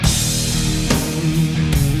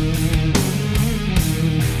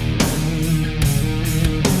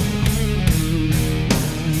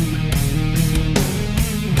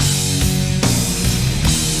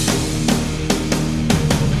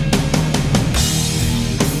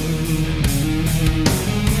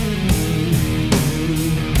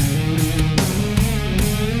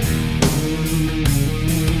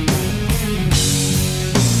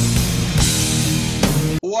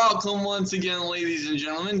once again, ladies and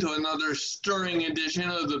gentlemen, to another stirring edition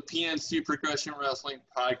of the PNC Percussion Wrestling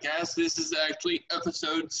Podcast. This is actually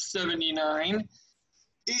episode 79.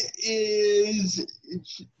 It is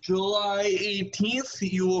July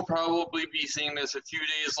 18th. You will probably be seeing this a few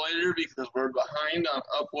days later because we're behind on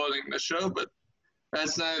uploading the show, but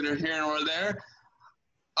that's neither here nor there.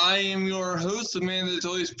 I am your host, the man that's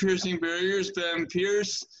always piercing barriers, Ben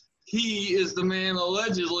Pierce. He is the man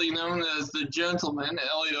allegedly known as the gentleman,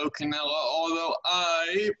 Elio Canella, although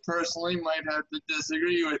I personally might have to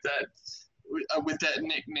disagree with that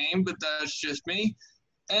nickname, but that's just me.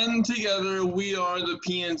 And together we are the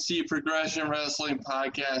PNC Progression Wrestling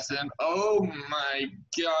Podcast, and oh my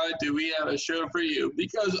God, do we have a show for you,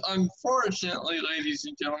 because unfortunately, ladies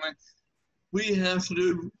and gentlemen, we have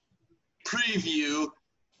to preview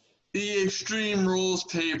the Extreme Rules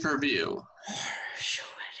pay-per-view.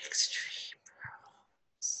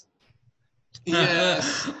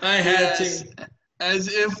 Yes, I had to. As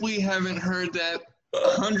if we haven't heard that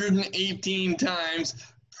 118 times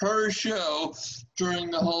per show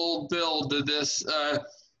during the whole build to this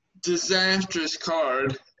disastrous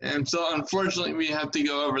card. And so unfortunately we have to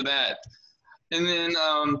go over that. And then,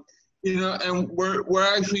 and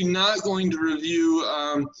we're actually not going to review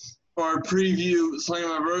or preview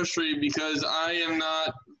Slammiversary because I am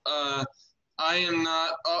not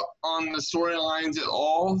up on the storylines at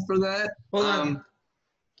all for that. Well,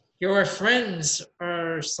 your friends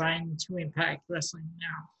are signed to Impact Wrestling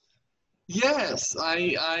now. Yes,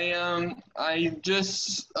 I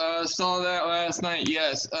just saw that last night.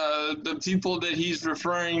 Yes, the people that he's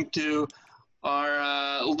referring to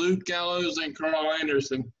are Luke Gallows and Carl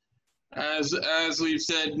Anderson. As we've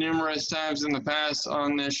said numerous times in the past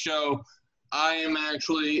on this show, I am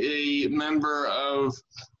actually a member of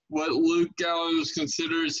what Luke Gallows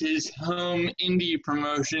considers his home indie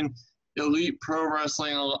promotion, Elite Pro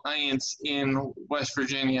Wrestling Alliance in West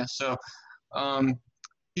Virginia. So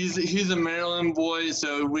he's a Maryland boy,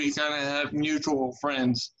 so we kind of have mutual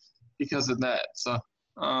friends because of that. So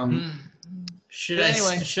should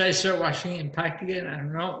I start watching Impact again? I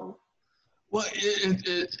don't know. Well,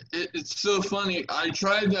 it's so funny. I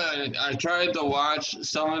tried to watch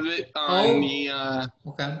some of it on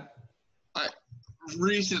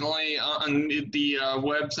recently on the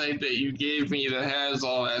website that you gave me that has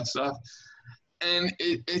all that stuff, and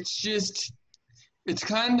it's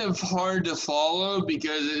kind of hard to follow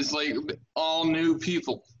because it's like all new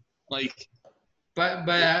people. Like, but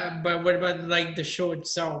what about like the show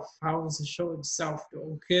itself? How was the show itself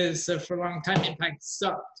though? Because for a long time Impact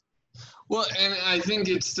sucked. Well, and I think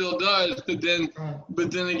it still does, but then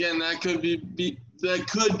again, that could be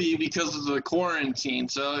because of the quarantine.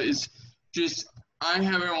 So it's just I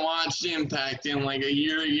haven't watched Impact in like a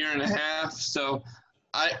year and a half, so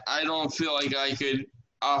I don't feel like I could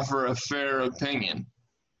offer a fair opinion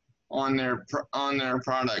on their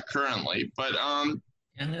product currently. But I'm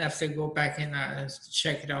gonna have to go back and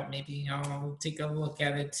check it out. Maybe I'll take a look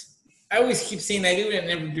at it. I always keep saying I do it and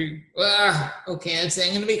never do. Okay, I'm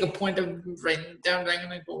going to make a point of writing it down, but I'm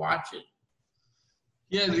going to go watch it.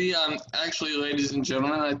 Yeah, actually, ladies and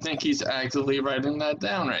gentlemen, I think he's actively writing that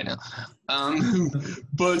down right now.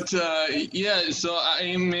 So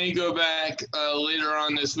I may go back later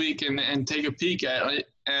on this week and take a peek at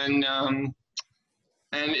it. And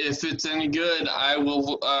if it's any good, I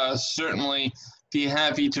will certainly be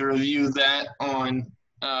happy to review that on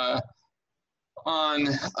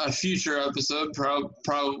a future episode,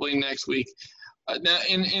 probably next week. Now,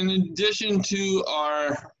 in addition to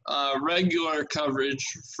our regular coverage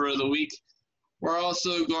for the week, we're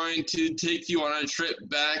also going to take you on a trip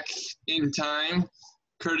back in time,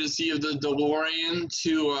 courtesy of the DeLorean,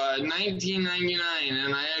 to 1999.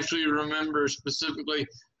 And I actually remember specifically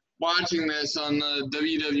watching this on the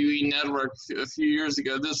WWE Network a few years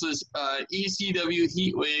ago. This was ECW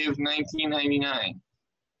Heatwave 1999.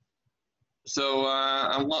 So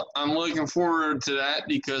I'm looking forward to that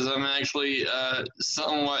because I'm actually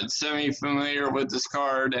somewhat semi-familiar with this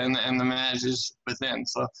card and the matches within.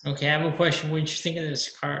 So okay, I have a question. What did you think of this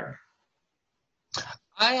card?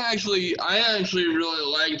 I actually really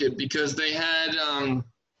liked it because they had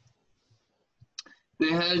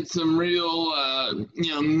some real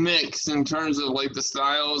mix in terms of like the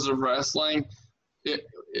styles of wrestling.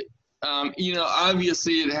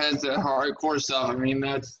 Obviously it has that hardcore stuff. I mean,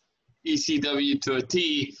 that's ECW to a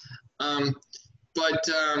T, but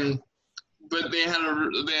they had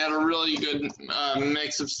a really good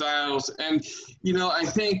mix of styles, and I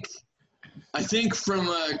think from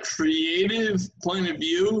a creative point of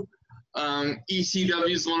view, ECW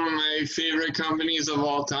is one of my favorite companies of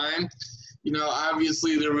all time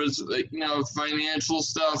obviously there was financial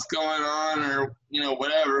stuff going on or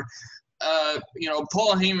whatever.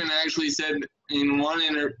 Paul Heyman actually said in one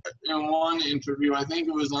interview, I think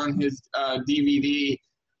it was on his DVD,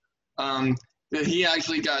 that he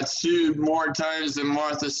actually got sued more times than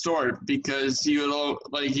Martha Stewart because he would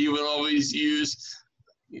always use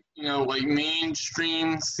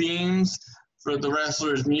mainstream themes for the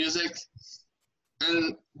wrestlers' music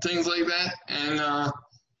and things like that. And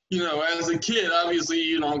as a kid, obviously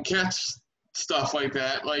you don't catch stuff like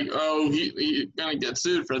that. Like, oh, he's gonna get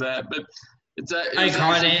sued for that, but I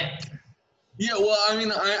caught it. Yeah, well, I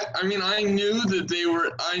knew that they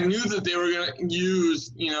were gonna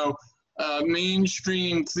use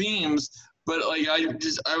mainstream themes, but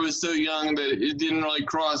I was so young that it didn't really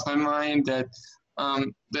cross my mind that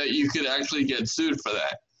you could actually get sued for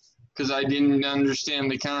that, because I didn't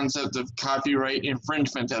understand the concept of copyright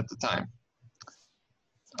infringement at the time.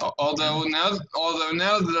 Although now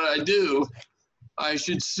that I do, I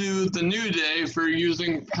should sue the New Day for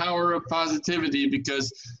using Power of Positivity,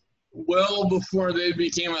 because well before they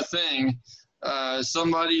became a thing,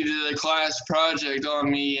 somebody did a class project on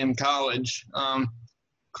me in college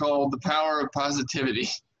called The Power of Positivity,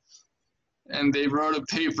 and they wrote a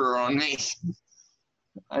paper on me.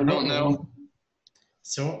 I don't know.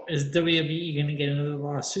 So is WWE going to get another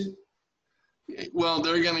lawsuit? Well,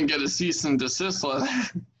 they're going to get a cease and desist letter.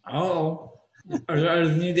 Oh. Are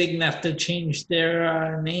the New Day going to have to change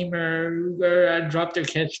their name or drop their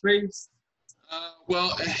catchphrase?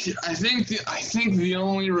 Well, I think the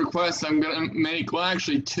only request I'm going to make, well,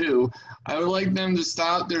 actually two. I would like them to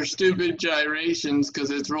stop their stupid gyrations,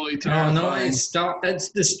 because it's really terrifying. Oh, no, stop. That's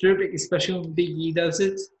disturbing, especially when Big E does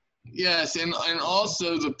it. Yes, and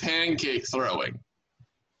also the pancake throwing.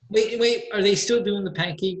 Wait, are they still doing the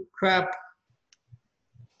pancake crap?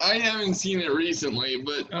 I haven't seen it recently,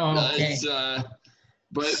 but okay.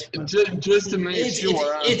 But just to make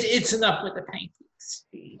sure. It's enough with the pancakes.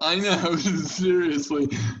 I know, seriously.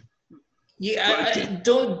 Yeah,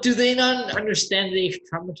 do they not understand they've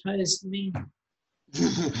traumatized me?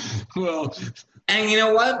 Well. And you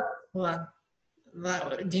know what? Hold on.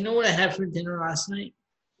 Do you know what I had for dinner last night?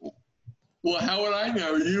 Well, how would I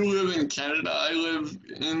know? You live in Canada. I live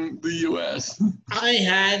in the U.S. I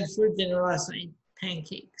had for dinner last night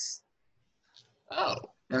pancakes. Oh,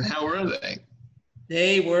 and how were they?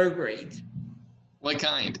 They were great. What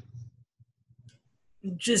kind?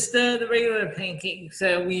 Just the regular pancakes.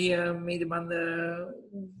 We made them on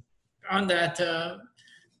that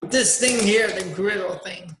this thing here, the griddle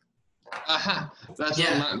thing. Aha!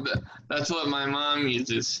 That's what my mom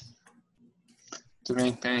uses to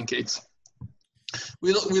make pancakes.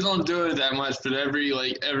 We don't do it that much, but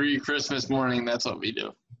every Christmas morning, that's what we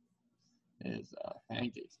do. Is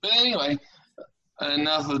pancakes. But anyway,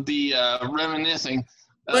 enough of the reminiscing.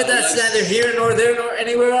 But that's neither here nor there nor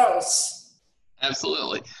anywhere else.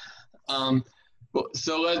 Absolutely.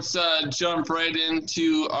 So let's jump right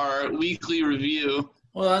into our weekly review.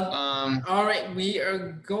 Hold on. All right, we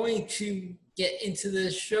are going to get into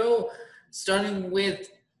the show, starting with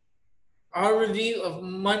our review of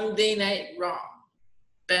Monday Night Raw.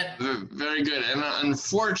 Ben. Very good. And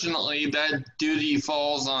unfortunately, that duty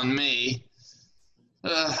falls on me.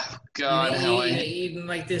 God, you didn't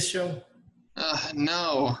like this show?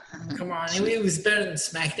 No. Come on, it was better than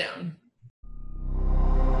SmackDown.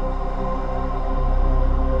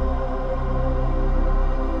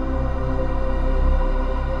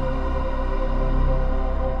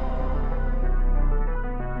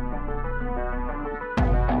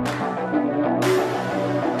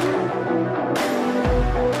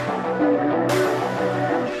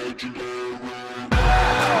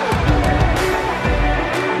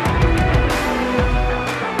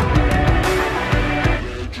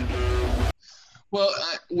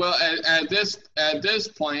 Well, at this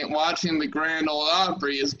point, watching the Grand Ole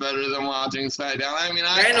Opry is better than watching SmackDown. I mean,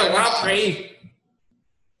 Grand Ole Opry.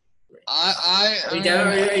 Are you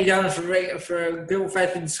down for a good old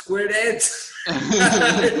fashioned square dance?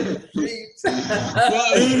 Well,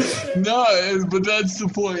 no, but that's the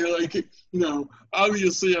point.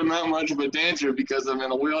 Obviously I'm not much of a dancer because I'm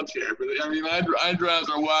in a wheelchair. But I mean, I'd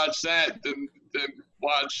rather watch that than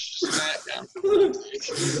watch SmackDown.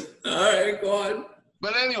 All right, go on.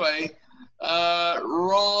 But anyway,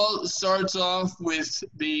 Raw starts off with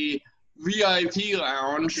the VIP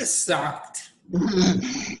lounge. It sucked.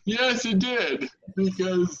 Yes, it did.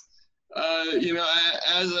 Because,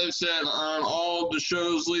 as I've said on all the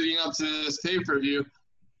shows leading up to this pay-per-view,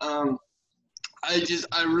 I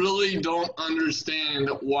really don't understand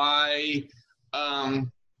why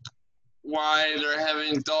they're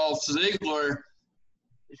having Dolph Ziggler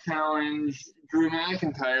challenge Drew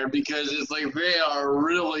McIntyre, because it's like they are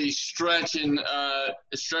really stretching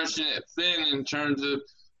it thin in terms of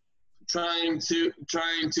trying to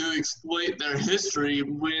exploit their history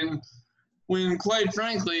when quite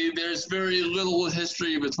frankly there's very little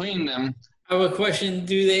history between them. I have a question.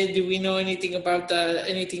 Do we know anything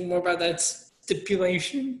more about that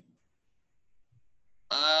stipulation?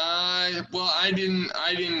 Well, I didn't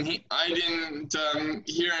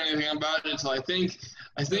hear anything about it. So I think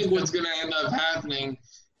what's going to end up happening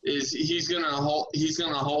is he's going to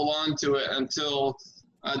hold on to it until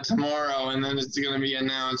tomorrow, and then it's going to be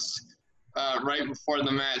announced right before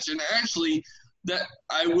the match. And actually, that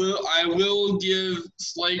I will give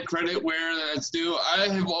slight credit where that's due. I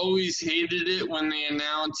have always hated it when they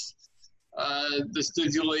announce the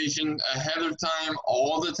stipulation ahead of time,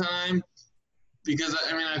 all the time. Because,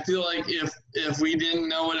 I mean, I feel like if we didn't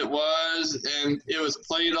know what it was and it was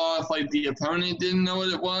played off like the opponent didn't know what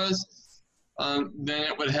it was, then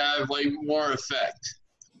it would have, like, more effect.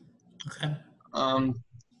 Okay.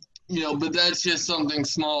 But that's just something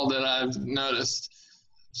small that I've noticed.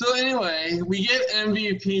 So, anyway, we get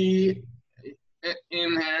MVP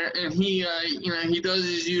in there, and he does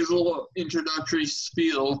his usual introductory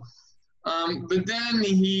spiel. But then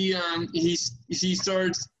he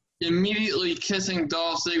starts immediately kissing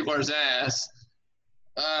Dolph Ziggler's ass,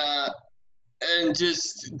 and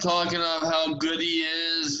just talking about how good he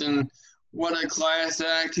is and what a class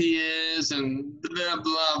act he is and blah,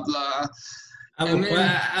 blah, blah. I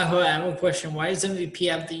have a question. Why does MVP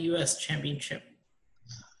have the U.S. Championship?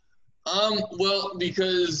 Well,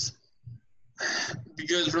 because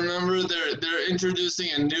remember they're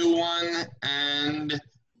introducing a new one, and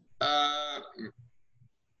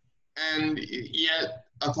yet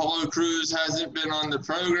Apollo Crews hasn't been on the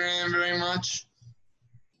program very much.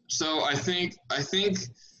 So I think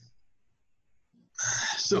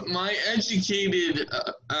so my educated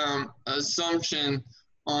assumption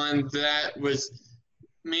on that was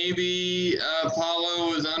maybe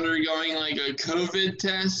Apollo was undergoing like a COVID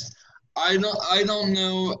test. I don't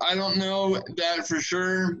know that for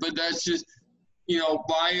sure, but that's just,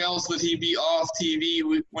 why else would he be off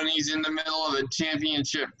TV when he's in the middle of a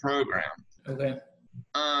championship program? Okay.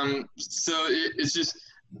 So it's just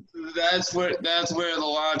that's where the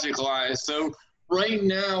logic lies. So right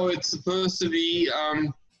now it's supposed to be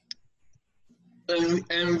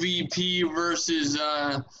MVP versus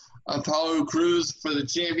Apollo Crews for the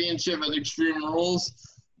championship at Extreme Rules,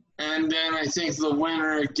 and then I think the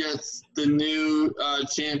winner gets the new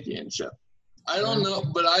championship. I don't know,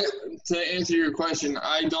 but to answer your question,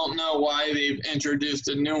 I don't know why they've introduced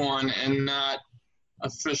a new one and not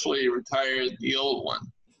officially retired the old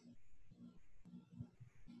one.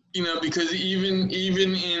 Because even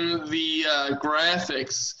in the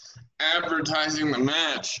graphics advertising the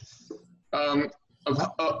match,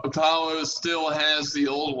 Apollo still has the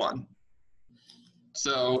old one.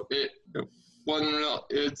 So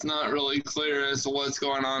it's not really clear as to what's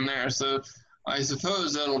going on there. So I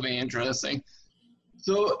suppose that'll be interesting.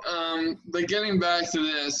 So, but getting back to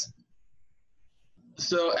this,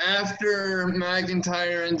 so after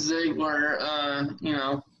McIntyre and Ziggler,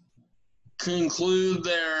 conclude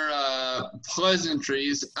their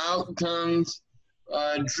pleasantries, out comes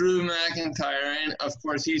Drew McIntyre, and of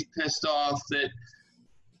course he's pissed off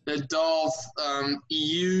that Dolph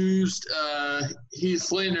used Heath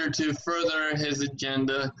Slater to further his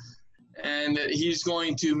agenda, and that he's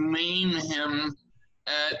going to maim him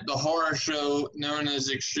at the horror show known as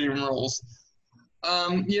Extreme Rules.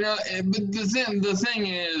 But the thing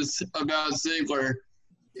is about Ziggler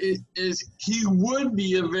is he would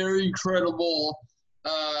be a very credible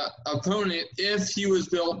opponent if he was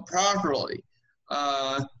built properly.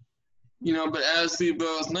 But as we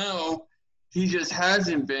both know, he just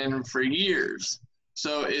hasn't been for years.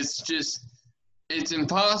 So it's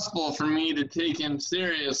impossible for me to take him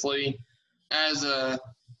seriously as a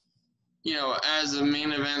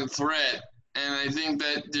main event threat. And I think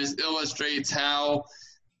that just illustrates how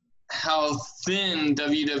thin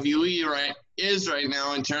WWE is right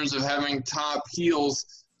now in terms of having top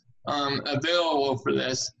heels available for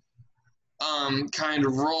this kind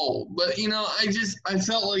of role. But I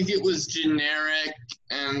felt like it was generic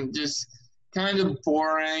and just kind of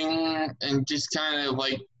boring and just kind of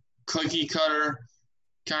like cookie cutter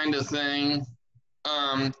kind of thing.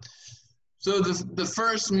 So the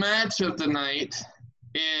first match of the night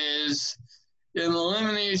is an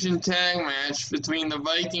elimination tag match between the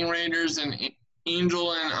Viking Raiders and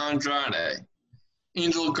Angel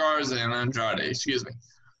Garza and Andrade, excuse me.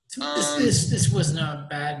 This was not a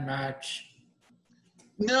bad match.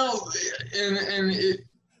 No, and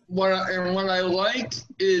what I like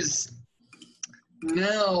is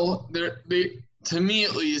now to me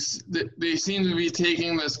at least, they seem to be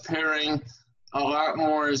taking this pairing a lot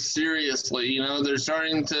more seriously. You know, they're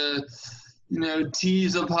starting to,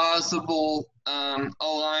 tease a possible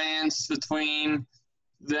alliance between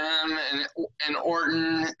them and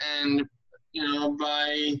Orton, and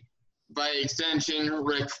by extension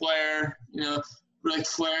Ric Flair. Ric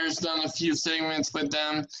Flair's done a few segments with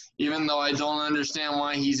them, even though I don't understand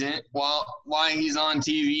why he's on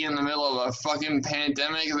TV in the middle of a fucking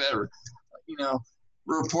pandemic that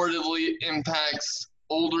reportedly impacts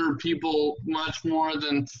older people much more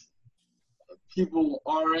than people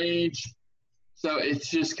our age. So it's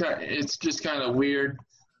just kind of weird.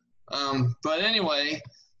 But anyway,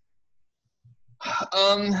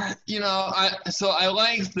 I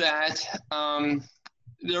like that.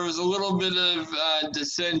 There was a little bit of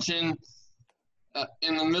dissension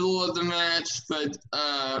in the middle of the match, but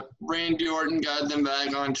Randy Orton got them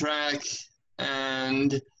back on track,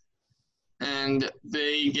 and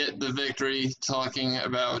they get the victory, talking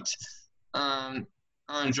about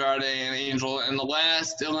Andrade and Angel. And the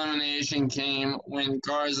last elimination came when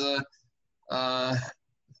Garza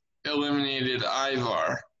eliminated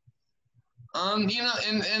Ivar. And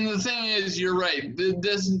the thing is, you're right.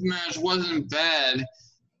 This match wasn't bad.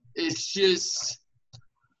 It's just,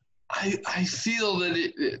 I feel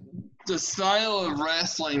that the style of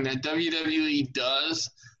wrestling that WWE does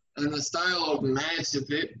and the style of match that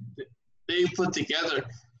they put together,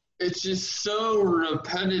 it's just so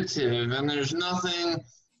repetitive, and there's nothing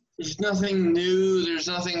new, there's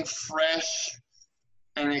nothing fresh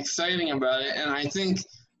and exciting about it. And I think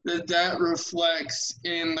that reflects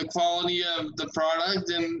in the quality of the product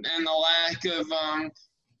and the lack of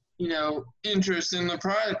interest in the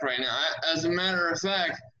product right now. As a matter of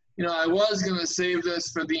fact, I was going to save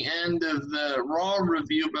this for the end of the Raw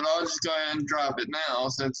review, but I'll just go ahead and drop it now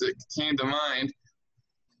since it came to mind.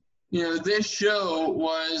 This show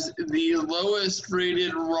was the lowest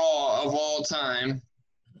rated Raw of all time.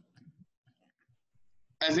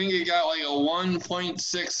 I think it got like a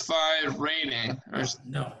 1.65 rating. Or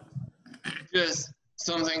no. Just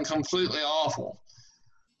something completely awful.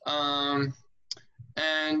 And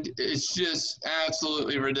it's just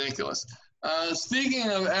absolutely ridiculous. Speaking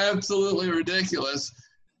of absolutely ridiculous,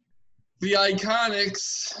 the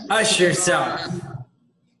Iconics... Hush yourself.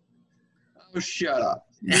 Oh, shut up.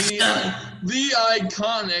 The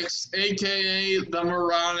Iconics, a.k.a. the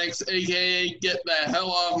Moronics, a.k.a. get the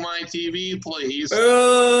hell off my TV, please.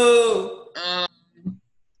 Oh!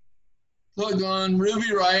 Took on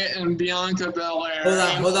Ruby Riott and Bianca Belair.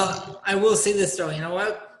 Hold on. I will say this, though. You know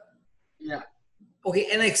what? Yeah. Okay,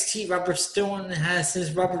 NXT, Robert Stone has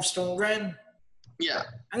his Robert Stone brand. Yeah.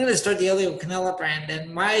 I'm going to start the Elio Canella brand,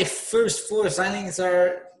 and my first 4 signings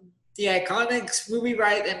are the Iconics, Ruby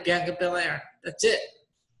Riott, and Bianca Belair. That's it.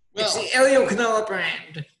 Well, it's the Elio Canella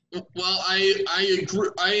brand. Well, I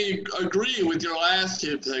agree with your last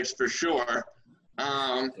 2 picks for sure.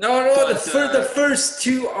 The first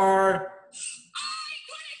 2 are...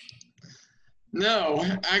 No,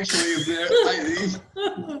 actually,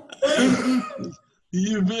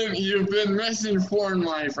 you've been misinformed,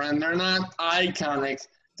 my friend. They're not iconic.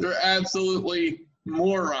 They're absolutely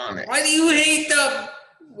moronic. Why do you hate them?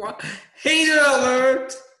 Hater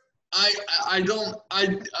alert! I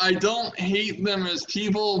don't hate them as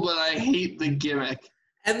people, but I hate the gimmick.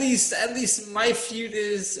 At least my feud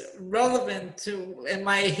is relevant to and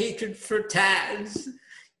my hatred for Taz.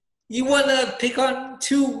 You want to pick on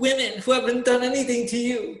 2 women who haven't done anything to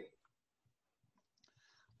you.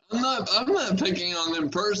 I'm not picking on them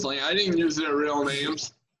personally. I didn't use their real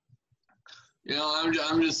names.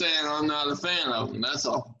 I'm just saying I'm not a fan of them. That's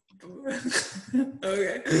all.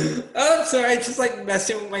 Okay. I'm sorry. I just like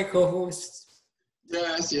messing with my co-hosts.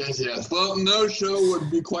 Yes. Well, no show would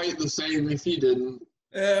be quite the same if he didn't.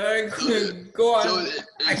 Go on. So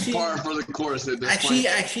it's par for the course at this point.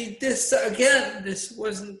 Actually, this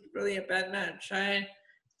wasn't really a bad match. I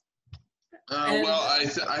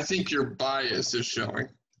think your bias is showing.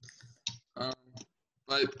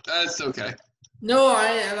 But that's okay. No,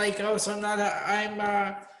 I'm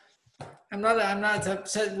not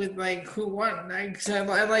upset with who won. I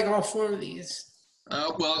like all 4 of these.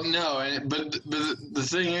 Well, no, but the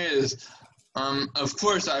thing is, of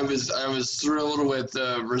course, I was thrilled with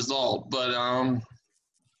the result, but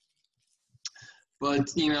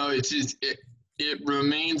it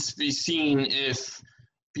remains to be seen if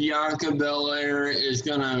Bianca Belair is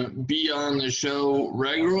gonna be on the show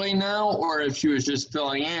regularly now, or if she was just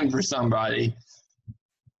filling in for somebody.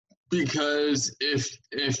 Because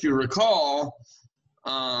if you recall,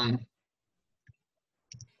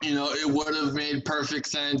 it would have made perfect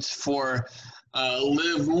sense for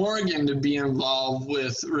Liv Morgan to be involved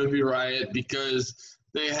with Ruby Riott because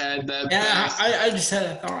they had that past. I just had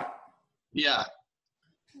a thought. Yeah.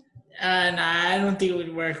 And I don't think it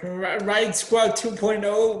would work. Riot Squad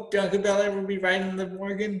 2.0, Bianca Belair would be riding Liv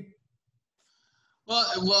Morgan.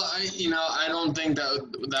 Well, I don't think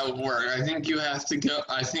that would work. I think you have to go.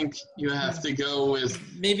 I think you have to go with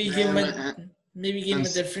maybe give him a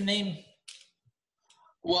different name.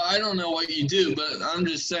 Well, I don't know what you do, but I'm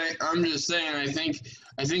just saying. I think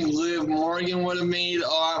Liv Morgan would have made a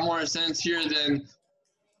lot more sense here than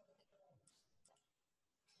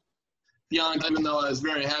Bianca. Even though I was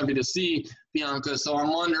very happy to see Bianca, so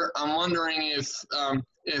I'm wondering if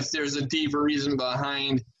there's a deeper reason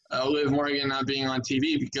behind Liv Morgan not being on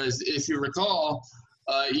TV, because if you recall,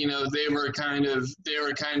 they were kind of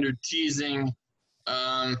teasing,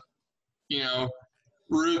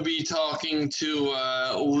 Ruby talking to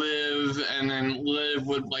Liv, and then Liv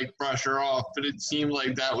would brush her off, but it seemed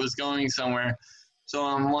like that was going somewhere. So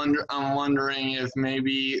I'm wondering if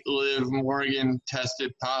maybe Liv Morgan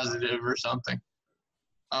tested positive or something.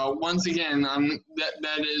 Once again,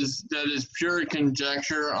 that is pure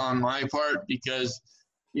conjecture on my part, because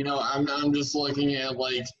I'm just looking at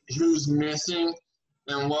who's missing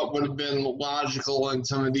and what would have been logical in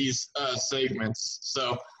some of these segments.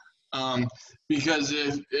 So, because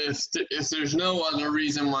if there's no other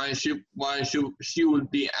reason why she would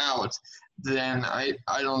be out, then I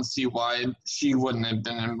don't see why she wouldn't have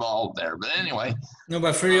been involved there. But anyway. No,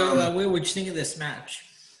 but for real, what would you think of this match?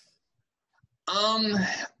 I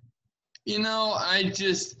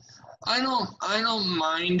don't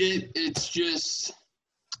mind it. It's just.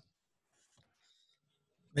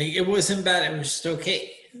 It wasn't bad. It was just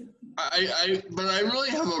okay. But I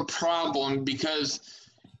really have a problem because,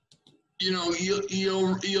 you'll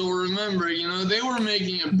remember, they were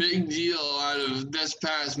making a big deal out of this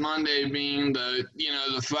past Monday being the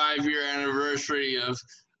 5-year anniversary of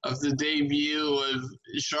the debut of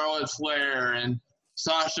Charlotte Flair and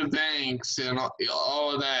Sasha Banks and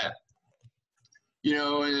all of that.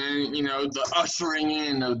 And the ushering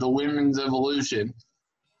in of the women's evolution.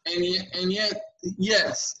 And yet,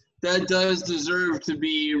 yes, that does deserve to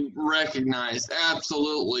be recognized.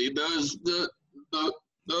 Absolutely, those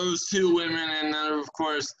two women, and then of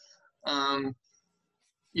course,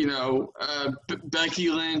 Becky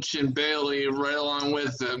Lynch and Bayley right along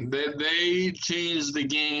with them. They changed the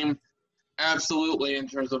game absolutely in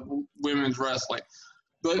terms of women's wrestling.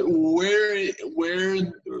 But where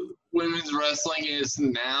women's wrestling is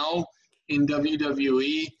now in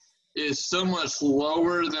WWE is so much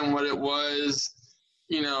lower than what it was,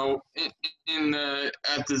 at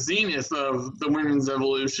the zenith of the women's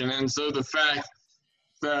evolution. And so the fact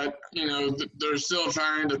that, they're still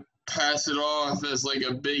trying to pass it off as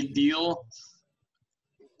a big deal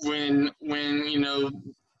when the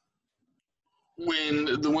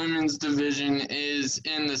women's division is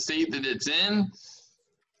in the state that it's in,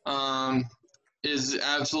 is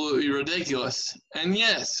absolutely ridiculous. And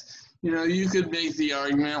yes, you could make the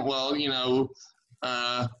argument, well,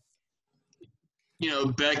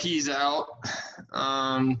 Becky's out.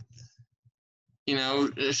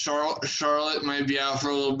 Charlotte might be out for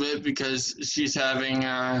a little bit because she's having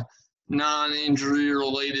non-injury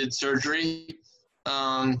related surgery.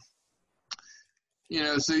 So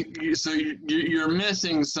you're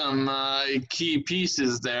missing some key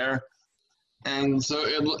pieces there. And so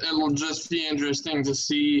it'll just be interesting to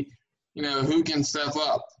see, who can step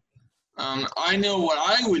up. I know what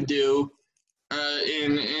I would do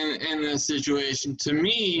in this situation. To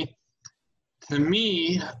me,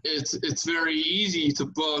 it's very easy to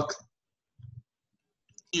book,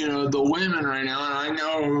 the women right now, and I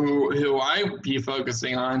know who I would be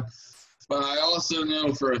focusing on. But I also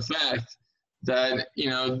know for a fact that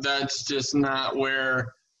that's just not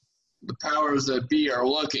where the powers that be are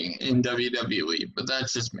looking in WWE, but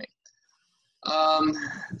that's just me.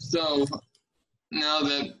 So now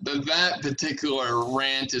that particular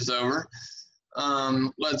rant is over,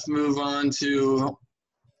 let's move on to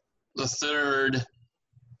the third,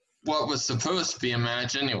 what was supposed to be a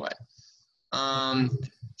match anyway.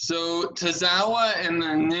 So Tozawa and the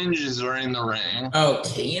Ninjas are in the ring.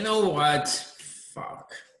 Okay, you know what?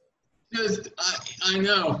 Fuck. I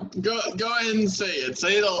know. Go ahead and say it.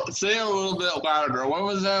 Say it a little bit louder. What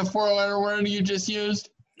was that 4-letter word you just used?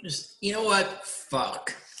 You know what?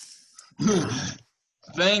 Fuck.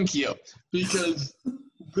 Thank you. Because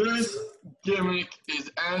this gimmick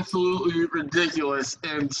is absolutely ridiculous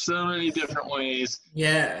in so many different ways.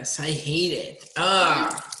 Yes, I hate it.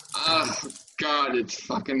 God, it's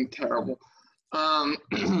fucking terrible.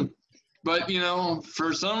 But,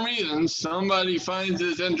 for some reason, somebody finds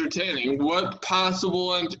this entertaining. What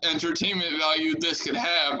possible entertainment value this could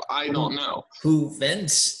have, I don't know. Who,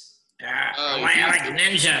 Vince? I like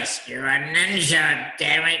ninjas. You're a ninja,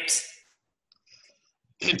 damn it.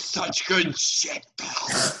 It's such good shit,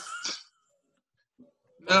 pal.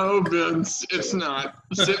 No, Vince, it's not.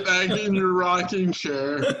 Sit back in your rocking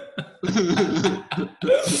chair.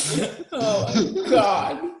 Oh my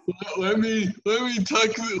God. Let me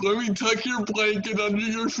tuck your blanket under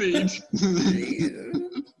your feet.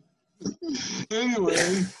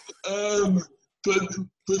 Anyway, but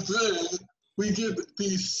then we get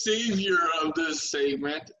the savior of this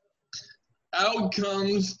segment. Out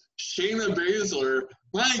comes Shayna Baszler.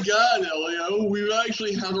 My God, Elio, we've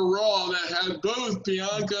actually had a Raw that had both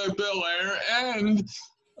Bianca Belair and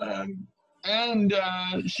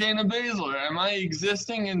Shayna Baszler. Am I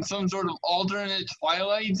existing in some sort of alternate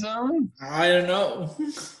Twilight Zone? I don't know.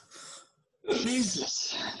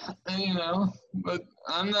 Jesus, but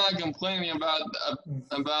I'm not complaining about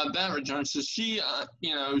that return. So she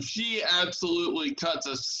absolutely cuts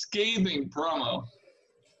a scathing promo.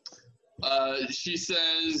 She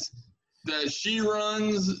says that she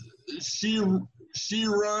runs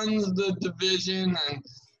the division,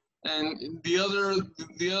 and the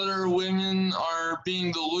other women are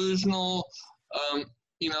being delusional,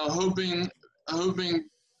 hoping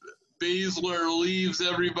Baszler leaves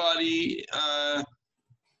everybody,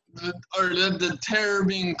 or that the terror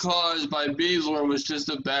being caused by Baszler was just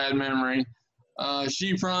a bad memory.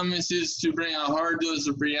 She promises to bring a hard dose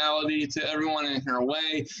of reality to everyone in her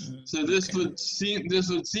way. So this would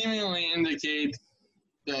seemingly indicate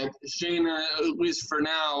that Shayna, at least for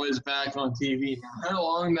now, is back on TV. How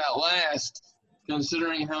long that lasts,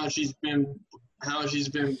 considering how she's been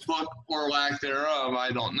booked or lack thereof, I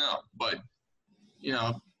don't know. But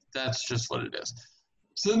that's just what it is.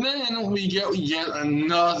 So then we get yet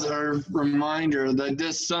another reminder that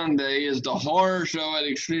this Sunday is the horror show at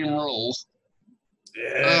Extreme Rules.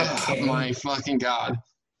 Okay. Oh my fucking God.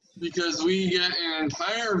 Because we get an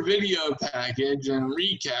entire video package and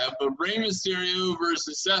recap of Rey Mysterio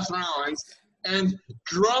versus Seth Rollins, and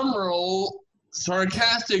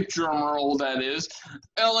sarcastic drum roll that is.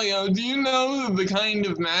 Elio, do you know the kind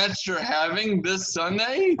of match you're having this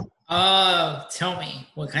Sunday? Tell me,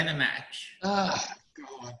 what kind of match? God.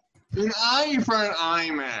 An eye for an eye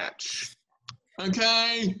match.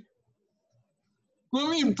 Okay? Let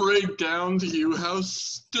me break down to you how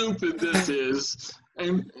stupid this is.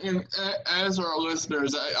 And as our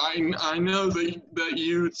listeners, I know that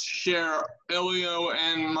you share Elio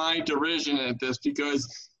and my derision at this, because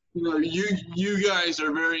you guys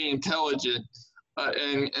are very intelligent,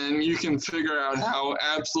 and you can figure out how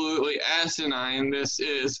absolutely asinine this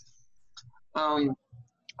is.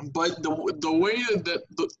 But the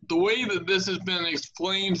way that this has been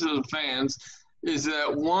explained to the fans is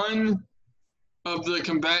that one of the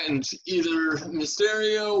combatants, either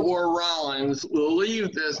Mysterio or Rollins, will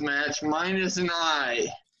leave this match minus an eye.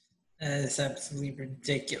 That is absolutely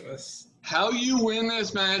ridiculous. How you win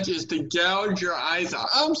this match is to gouge your eyes out.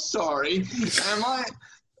 I'm sorry. Am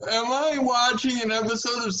I watching an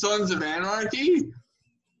episode of Sons of Anarchy?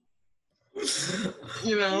 What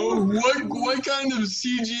kind of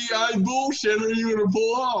CGI bullshit are you gonna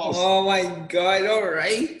pull off? Oh my God! All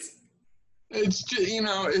right. It's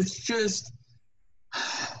just,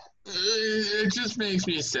 it just makes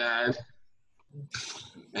me sad.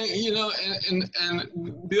 And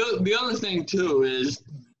the other thing too is,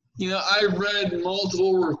 I read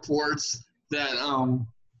multiple reports that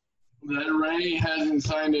Rey hasn't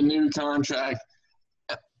signed a new contract,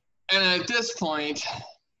 and at this point,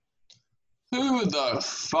 who the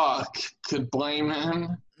fuck could blame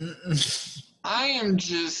him? I am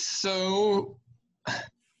just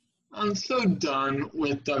I'm so done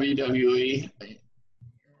with WWE.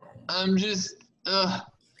 I'm just,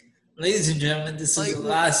 Ladies and gentlemen, this is the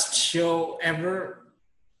last show ever.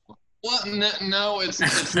 What? No, it's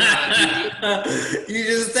not. You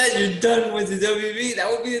just said you're done with the WWE. That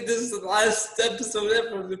would be this is the last episode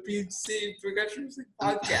ever of the PNC Progression Wrestling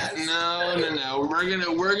Podcast. No.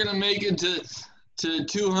 We're gonna make it to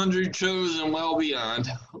 200 shows and well beyond.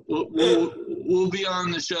 We'll be on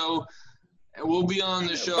the show. We'll be on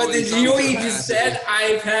the show. But did you know what you just said?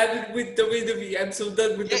 I've had it with WWE. I'm so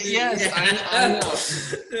done with WWE. Yes, I know.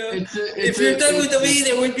 If you're done with WWE,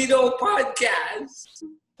 there would be no podcast.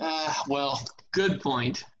 Well, good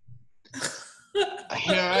point.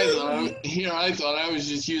 Here I thought I was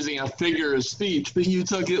just using a figure of speech, but you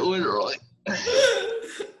took it literally.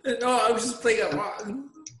 No, I was just playing along.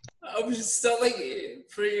 I was just selling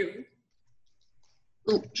it for you.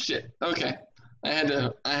 Oh, shit. Okay. I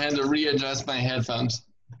had to readjust my headphones.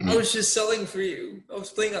 I was just selling for you. I was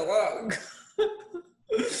playing along.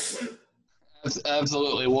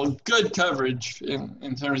 Absolutely. Well, good coverage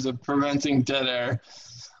in terms of preventing dead air.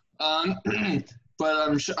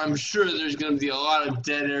 But I'm sure there's going to be a lot of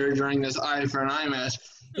dead air during this eye for an eye match.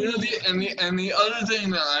 You know, the other thing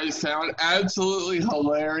that I found absolutely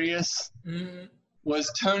hilarious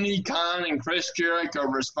was Tony Khan and Chris Jericho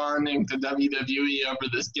responding to WWE over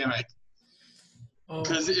this gimmick.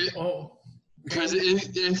 Because if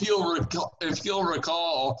you'll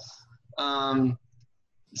recall,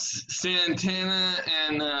 Santana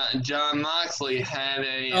and John Moxley had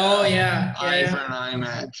a eye for an eye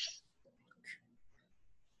match.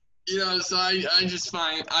 You know, so I just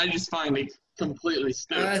find it completely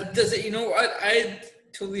stupid. Does it? You know what? I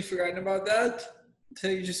totally forgotten about that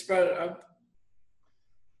until you just brought it up.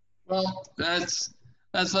 Well, that's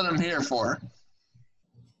what I'm here for.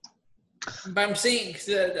 But I'm saying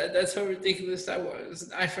that's how ridiculous that was.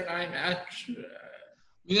 An eye for an eye match.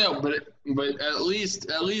 Yeah, but at least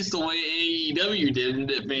the way AEW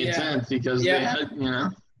did it made sense because they had, you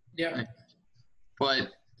know. Yeah. But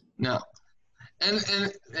no,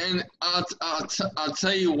 and I'll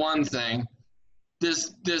tell you one thing.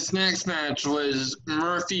 This next match was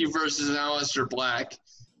Murphy versus Aleister Black.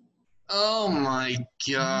 Oh my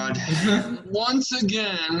God! Once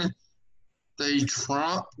again, they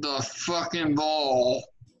dropped the fucking ball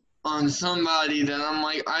on somebody that I'm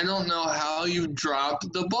like, I don't know how you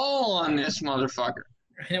dropped the ball on this motherfucker.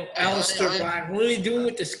 I know, Aleister Black. What are you doing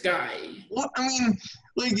with this guy? What I mean,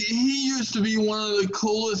 like he used to be one of the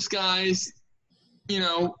coolest guys, you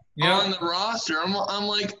know, on the roster. I'm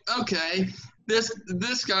like, okay, this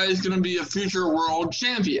guy is gonna be a future world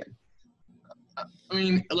champion. I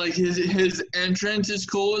mean, like his entrance is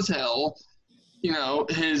cool as hell. You know,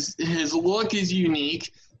 his look is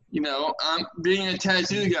unique. You know, being a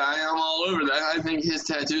tattoo guy, I'm all over that. I think his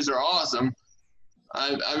tattoos are awesome.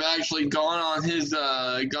 I've actually gone on his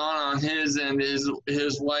and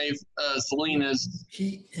his wife Selena's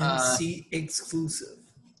PNC exclusive.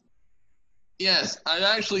 Yes, I've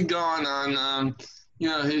actually gone on you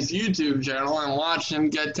know, his YouTube channel and watched him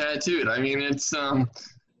get tattooed. I mean, it's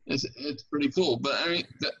pretty cool. But I mean,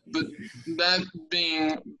 but that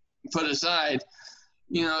being put aside,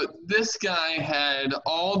 you know, this guy had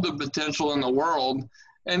all the potential in the world,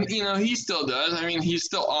 and you know he still does. I mean, he's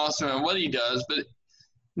still awesome at what he does. But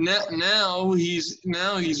now he's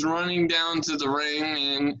running down to the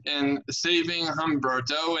ring and saving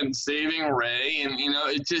Humberto and saving Ray, and you know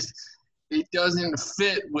it doesn't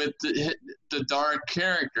fit with the dark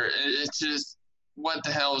character. It's just what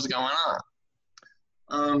the hell is going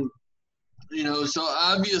on? You know, so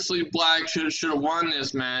obviously Black should have won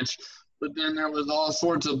this match. But then there was all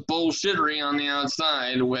sorts of bullshittery on the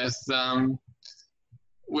outside with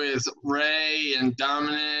Ray and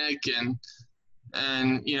Dominic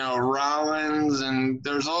and you know Rollins, and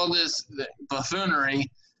there's all this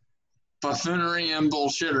buffoonery and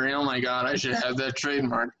bullshittery. Oh my God, I should have that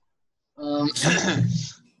trademark. And,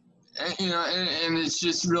 you know, and it's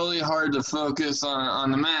just really hard to focus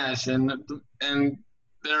on the match, and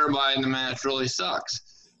thereby the match really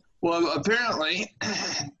sucks. Well, apparently.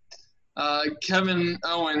 Kevin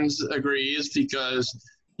Owens agrees because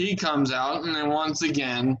he comes out and then once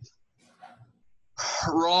again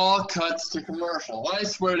Raw cuts to commercial. I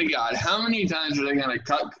swear to God, how many times are they going to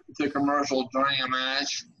cut to commercial during a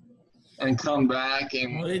match and come back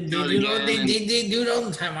and they do it all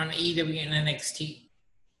the time on AEW and NXT.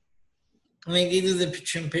 I mean, they do the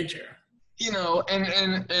picture-in-picture. You know,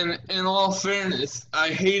 and in all fairness, I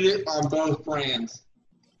hate it on both brands.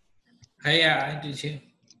 Yeah, I do too.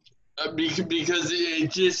 Because it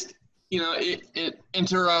just, you know, it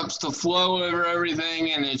interrupts the flow of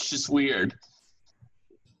everything, and it's just weird.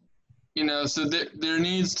 You know, so there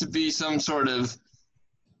needs to be some sort of,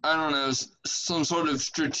 I don't know, some sort of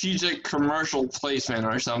strategic commercial placement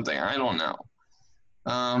or something. I don't know.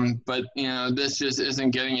 But, you know, this just isn't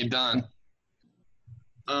getting it done.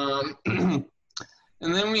 And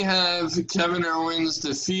then we have Kevin Owens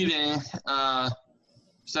defeating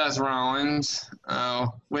Seth Rollins,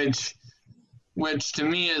 which to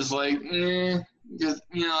me is like, because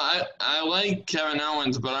you know I like Kevin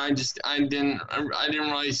Owens, but I didn't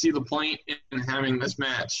really see the point in having this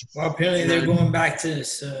match. Well, apparently they're going back to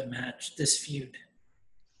this match, this feud.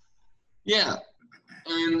 Yeah,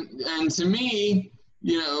 and to me,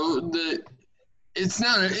 you know, it's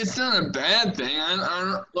not a bad thing.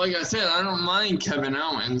 I like I said, I don't mind Kevin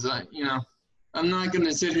Owens. You know, I'm not going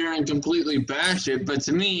to sit here and completely bash it, but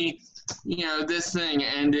to me, you know, this thing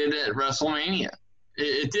ended at WrestleMania.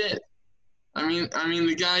 It did. I mean,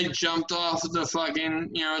 the guy jumped off the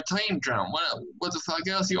fucking, Titantron. What the fuck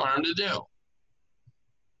else you want him to do?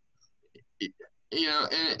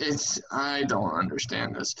 I don't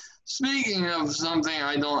understand this. Speaking of something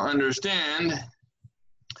I don't understand,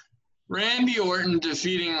 Randy Orton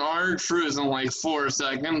defeating R-Truth in like 4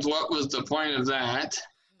 seconds. What was the point of that?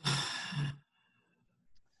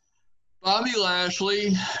 Bobby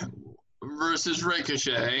Lashley versus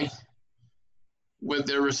Ricochet with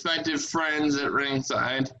their respective friends at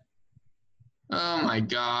ringside. Oh my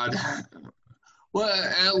God.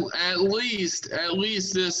 Well, at least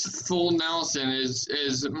this full Nelson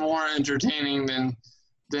is more entertaining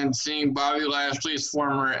than seeing Bobby Lashley's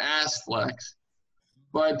former ass flex.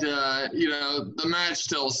 But the match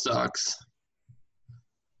still sucks.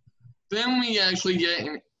 Then we actually get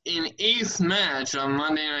an 8th match on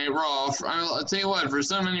Monday Night Raw. I'll tell you what, for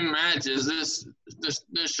so many matches, this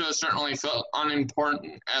show certainly felt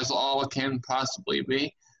unimportant, as all can possibly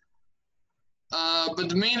be. But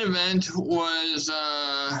the main event was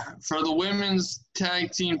for the women's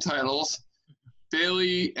tag team titles,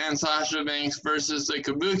 Bayley and Sasha Banks versus the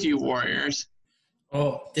Kabuki Warriors.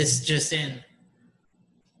 Oh, this just in.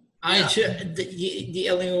 The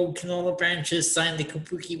Elio Canola branches signed the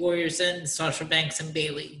Kabuki Warriors and Sasha Banks and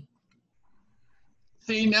Bayley.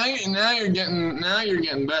 See, now you're getting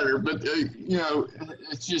better, but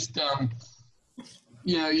it's just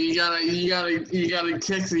you gotta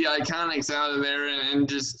kick the Iconics out of there and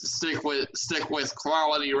just stick with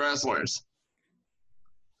quality wrestlers.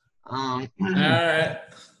 All right.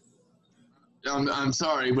 I'm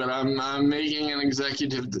sorry, but I'm making an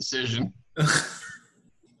executive decision.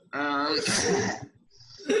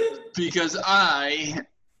 Because I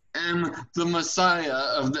am the messiah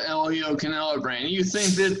of the Elio Canella brand. You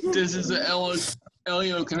think that this is the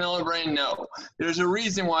Elio Canella brand? No. There's a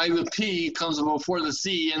reason why the P comes before the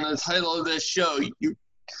C in the title of this show.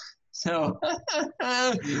 So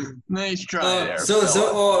nice try there.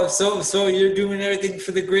 So you're doing everything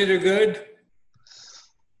for the greater good?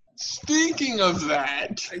 Speaking of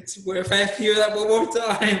that, I swear if I hear that one more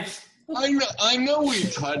time. I know we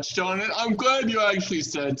touched on it. I'm glad you actually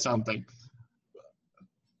said something.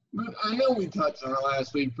 But I know we touched on it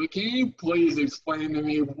last week, but can you please explain to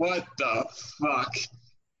me what the fuck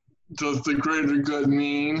does the greater good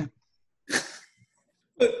mean?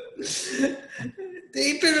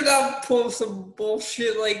 They better not pull some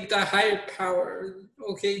bullshit like the higher power,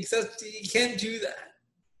 okay? Except you can't do that.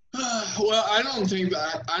 Well, I don't think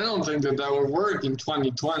that would work in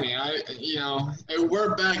 2020. It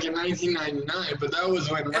worked back in 1999, but that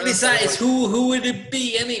was when. And besides, who would it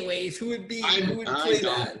be anyways? Who would play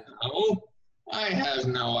that? Know. I have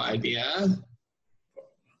no idea.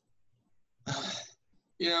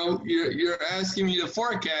 You're asking me to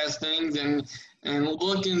forecast things and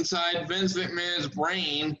look inside Vince McMahon's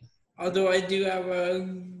brain. Although I do have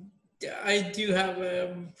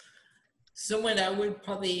someone that would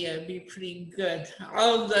probably be pretty good.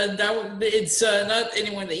 It's not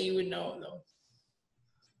anyone that you would know though.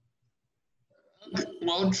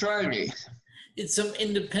 Well, try me. It's some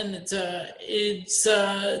independent. It's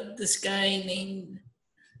this guy named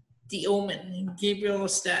The Omen, Gabriel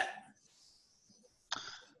Lestat.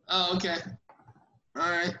 Oh, okay. All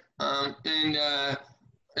right.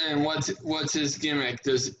 And what's his gimmick?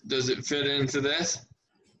 Does it fit into this?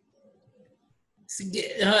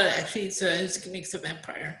 Actually, his gimmick's a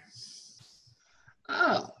vampire.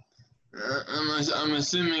 Oh, I'm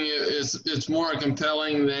assuming it's more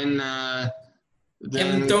compelling than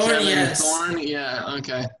Kevin Thorne. Yes. Thorne. Yeah.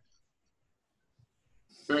 Okay.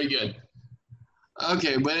 Very good.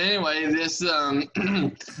 Okay, but anyway, this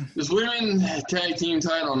this women tag team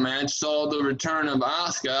title match saw the return of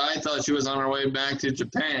Asuka. I thought she was on her way back to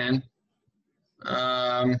Japan.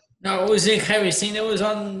 No, it was Kairi Sane that was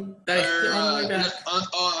on the way back.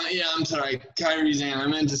 Yeah, I'm sorry, Kairi Sane. I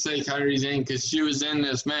meant to say Kairi Sane because she was in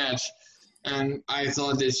this match, and I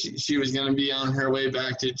thought that she was going to be on her way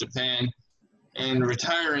back to Japan and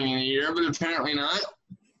retiring in a year, but apparently not.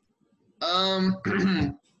 And,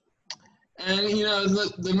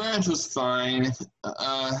 the match was fine.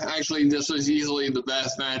 Actually, this was easily the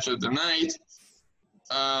best match of the night.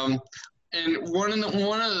 And one of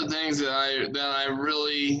the things that I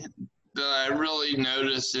really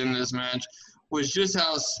noticed in this match was just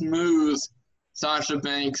how smooth Sasha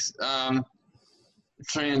Banks'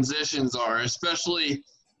 transitions are, especially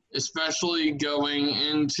going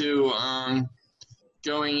into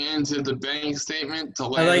the bank statement to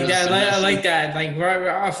land. I like that. Like right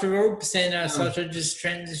off the ropes, and Sasha just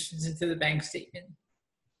transitions into the bank statement.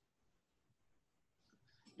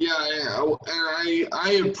 and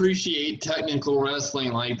I appreciate technical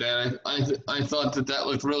wrestling like that. I thought that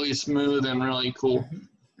looked really smooth and really cool.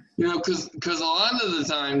 You know, because a lot of the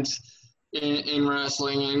times in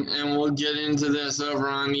wrestling, and we'll get into this over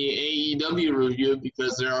on the AEW review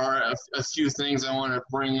because there are a few things I want to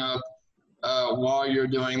bring up while you're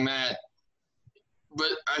doing that.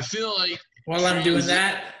 But I feel like while I'm doing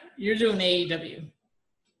that, you're doing AEW.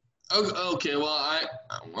 Okay,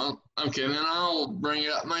 okay, then I'll bring it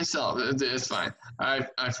up myself. It's fine. I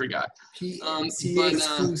forgot.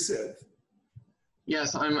 Exclusive.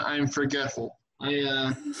 Yes, I'm forgetful.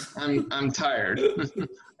 I'm tired,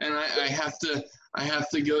 and I have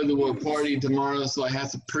to go to a party tomorrow, so I have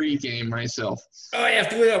to pregame myself. Oh, I have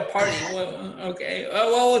to go to a party. Well, okay.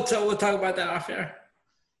 Well, we'll talk about that off air.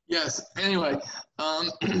 Yes. Anyway,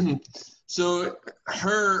 so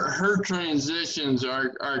her transitions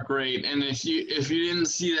are great, and if you didn't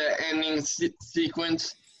see that ending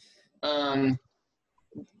sequence,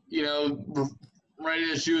 you know, right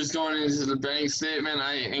as she was going into the bank statement,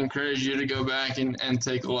 I encourage you to go back and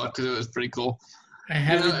take a look because it was pretty cool. I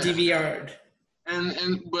have it DVR'd.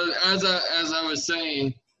 But as I was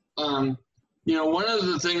saying, you know, one of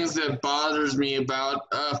the things that bothers me about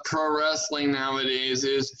pro wrestling nowadays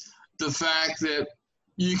is the fact that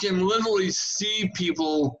you can literally see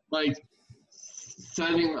people like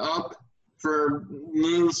setting up for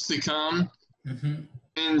moves to come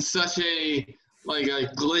in such a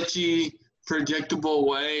glitchy, predictable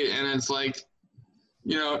way, and it's like,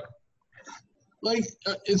 you know, like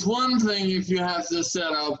it's one thing if you have to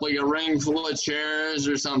set up like a ring full of chairs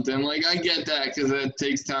or something. Like I get that because that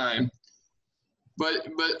takes time. But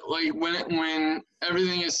like when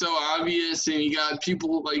everything is so obvious and you got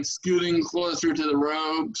people like scooting closer to the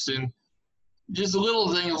ropes and just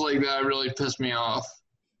little things like that really piss me off.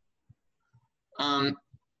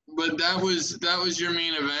 But that was your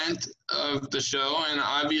main event of the show, and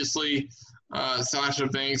obviously Sasha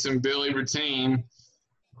Banks and Bayley retain.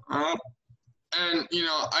 And you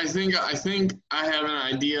know, I think I have an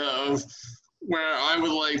idea of where I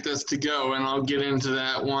would like this to go, and I'll get into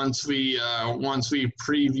that once we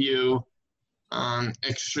preview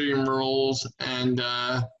Extreme Rules and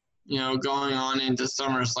you know, going on into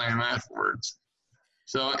SummerSlam afterwards.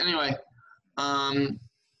 So anyway,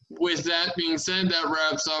 with that being said, that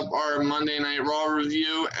wraps up our Monday Night Raw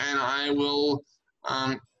review, and I will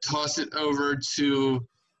toss it over to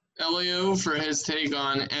Elio for his take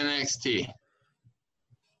on NXT.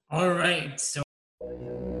 All right, so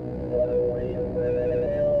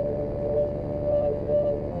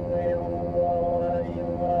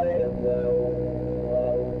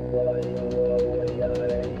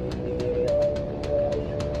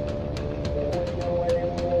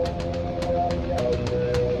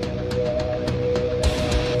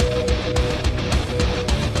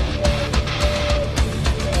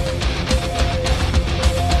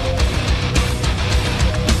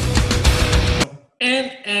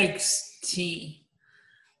NXT.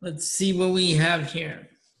 Let's see what we have here.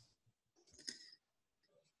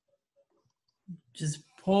 Just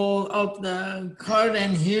pull up the card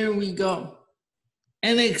and here we go.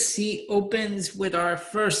 NXT opens with our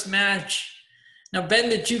first match. Now, Ben,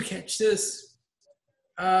 did you catch this?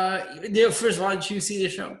 First of all, did you see the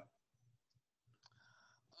show?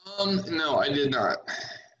 No, I did not.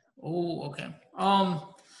 Oh, okay.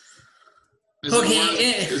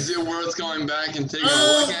 Is it worth going back and taking a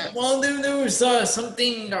look at? Well, there was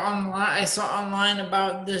something online I saw online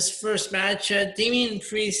about this first match. Damian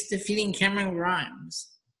Priest defeating Cameron Grimes.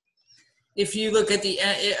 If you look at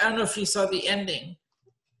I don't know if you saw the ending.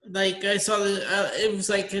 Like I saw it was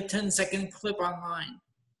like a 10-second clip online.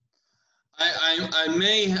 I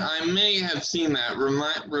may have seen that.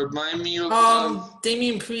 Remind me of.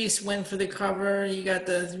 Damian Priest went for the cover. You got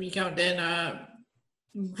the 3 count. Then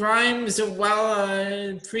Grimes,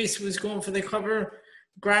 while Priest was going for the cover,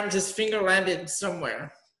 Grimes' finger landed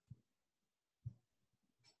somewhere.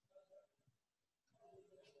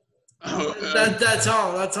 Oh, that's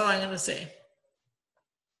all. That's all I'm gonna say.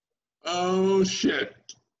 Oh shit!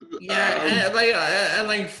 Yeah,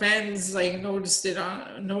 and fans noticed it,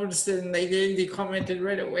 and they commented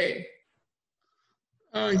right away.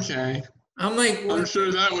 Okay. I'm like, I'm sure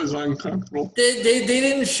that was uncomfortable. They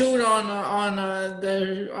didn't show it on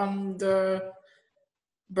the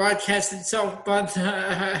broadcast itself, but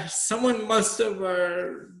someone must have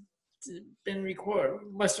been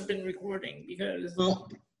recording because. Well,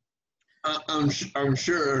 I'm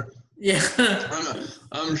sure. Yeah.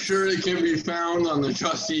 I'm sure it can be found on the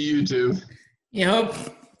trusty YouTube. Yep.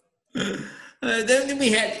 Then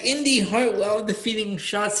we had Indy Hartwell defeating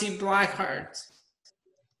Shotzi Blackheart.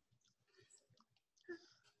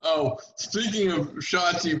 Oh, speaking of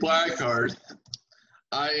Shotzi Blackheart,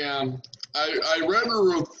 I read a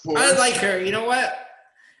report. I like her. You know what?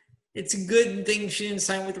 It's a good thing she didn't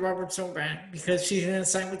sign with the Robert Stone brand because she's going to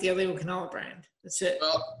sign with the LA Okinawa brand. That's it.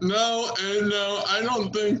 No, I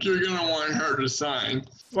don't think you're going to want her to sign.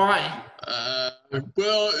 Why?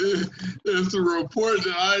 Well, if the report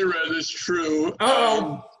that I read is true,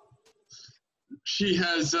 she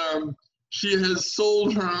has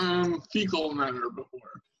sold her own fecal matter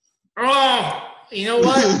before. Oh, you know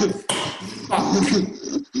what?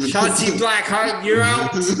 Shotzi Blackheart, you're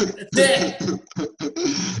out. That's it.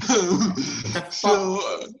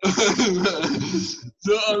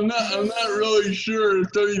 So I'm not really sure if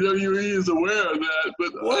WWE is aware of that,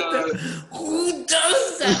 but who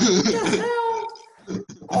does that? What the hell?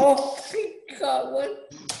 Oh my God! What?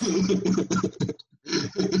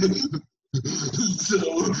 So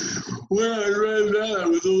when I read that, I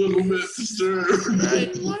was a little bit disturbed.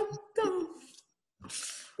 Right, what the?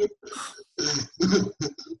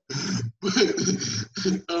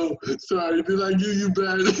 Oh, sorry. Did I give you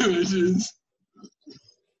bad images?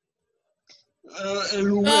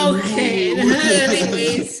 Okay.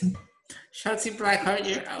 Anyways, Shotzi Blackheart,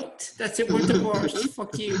 you're out. That's it. We're divorced.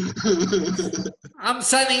 Fuck you. I'm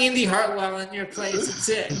signing Indy Hartwell in your place. That's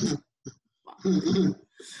it.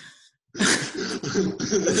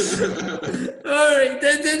 All right.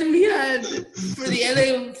 Then we had for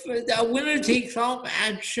the winner takes all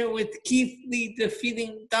match with Keith Lee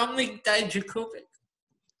defeating Dominik Dijakovic.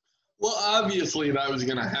 Well, obviously that was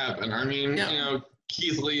going to happen. I mean,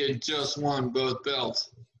 Keith Lee had just won both belts.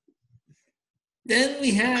 Then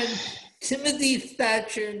we had Timothy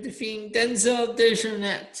Thatcher defeating Denzel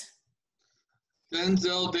Dejournette.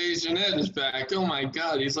 Denzel Dejournette is back. Oh my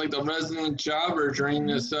God, he's like the resident jobber during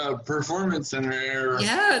this Performance Center era.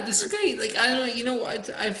 Yeah, this is great. Like I don't know, you know what?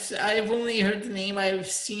 I've only heard the name. I've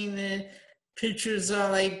seen the pictures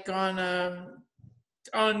like on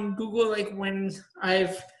Google, like when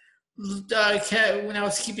when I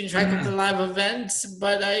was keeping track of the live events,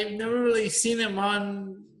 but I've never really seen him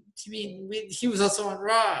on TV. He was also on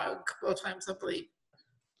Raw a couple of times, I believe.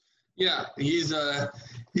 Yeah, he's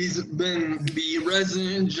been the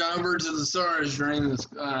resident jobber to the stars during this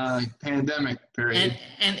pandemic period.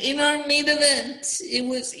 And in our main event, it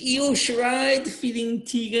was Io Shirai defeating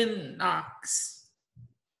Tegan Knox.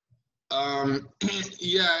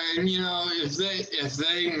 Yeah, and if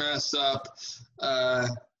they mess up Io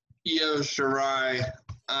Shirai,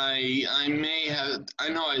 I may have. I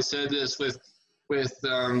know I said this with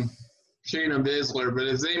Shayna Baszler, but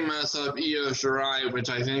if they mess up Io Shirai,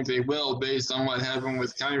 which I think they will based on what happened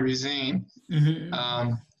with Kairi Sane, then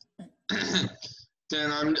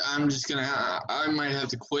I'm just I might have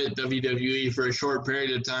to quit WWE for a short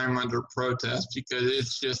period of time under protest, because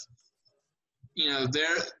it's just,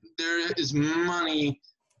 there is money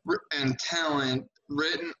and talent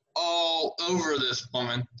written all over this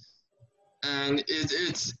woman, and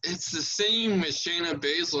it's the same with Shayna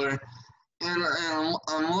Baszler. And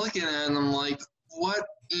I'm looking at it and I'm like, what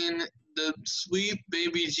in the sweet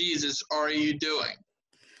baby Jesus are you doing?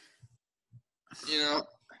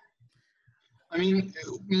 I mean,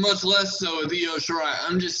 much less so with Io Shirai.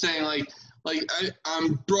 I'm just saying,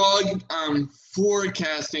 I'm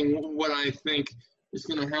forecasting what I think is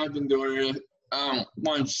going to happen to her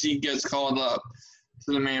once she gets called up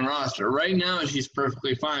to the main roster. Right now, she's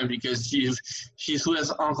perfectly fine because she's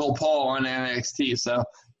with Uncle Paul on NXT. So,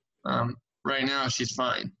 right now, she's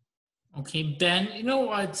fine. Okay, Ben, you know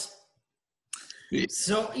what? Yeah.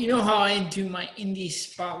 So, you know how I do my indie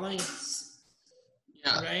spotlights?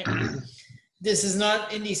 Yeah. Right? This is not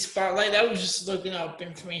indie spotlight. I was just looking up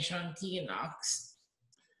information on Tegan Knox.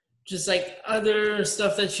 Just like other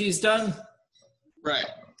stuff that she's done. Right.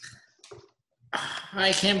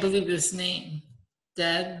 I can't believe this name.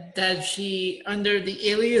 That she, under the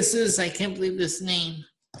aliases, I can't believe this name.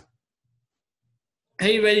 Are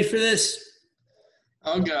you ready for this?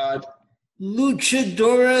 Oh, God.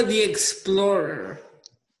 Luchadora the Explorer.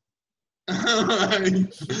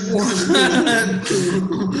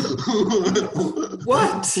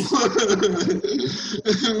 What?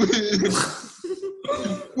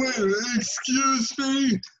 Wait, excuse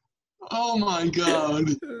me? Oh, my God.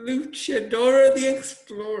 Luchadora the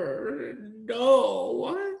Explorer. No,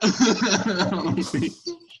 what?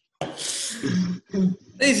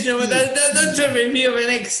 Ladies and gentlemen, that's a review of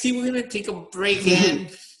NXT. We're going to take a break and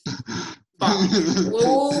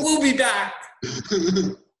we'll be back.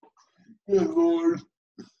 Good Lord.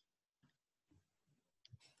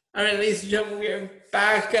 All right, ladies and gentlemen, we are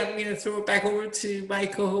back. I'm going to throw it back over to my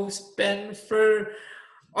co-host, Ben, for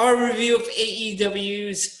our review of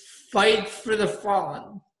AEW's Fight for the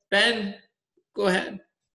Fallen. Ben, go ahead.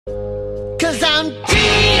 'Cause I'm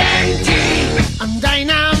TNT, I'm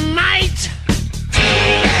dynamite,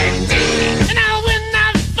 TNT, and I'll win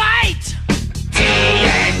that fight,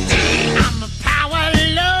 TNT, I'm a power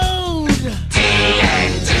load,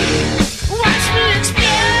 TNT, watch me explode.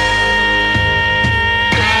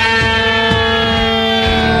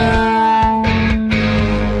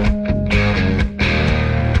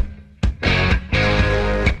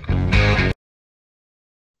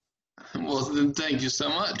 Well, then thank you so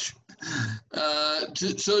much.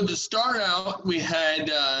 So to start out, we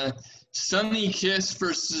had Sonny Kiss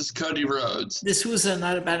versus Cody Rhodes. This was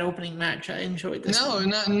not a bad opening match. I enjoyed this. No,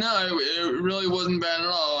 it really wasn't bad at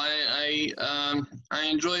all. I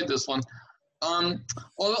enjoyed this one.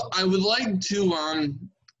 Although I would like to,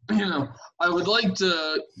 I would like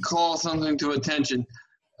to call something to attention.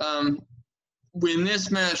 When this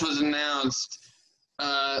match was announced,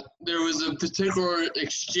 there was a particular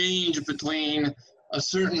exchange between a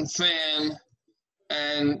certain fan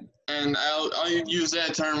and I'll use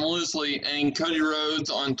that term loosely, and Cody Rhodes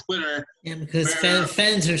on Twitter. Yeah, because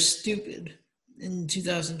fans are stupid in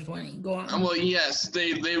 2020. Go on. Well, yes,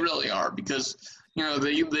 they really are, because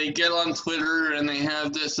they get on Twitter and they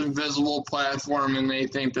have this invisible platform and they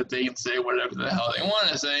think that they can say whatever the hell they want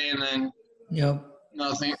to say, and then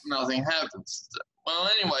nothing happens. Well,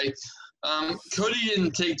 anyway. Cody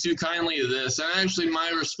didn't take too kindly to this, and actually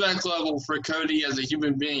my respect level for Cody as a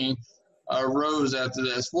human being rose after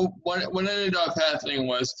this. Well, what ended up happening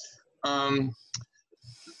was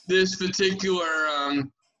this particular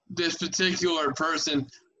person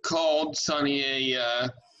called Sonny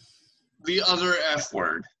the other F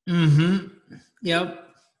word. Mm-hmm. Yep.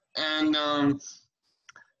 And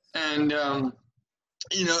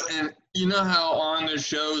you know how on the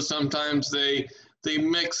show sometimes they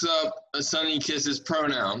mix up Sonny Kiss's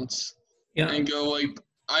pronouns, and go like,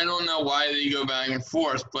 I don't know why they go back and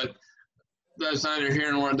forth, but that's neither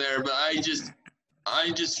here nor there. But I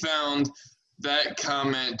just found that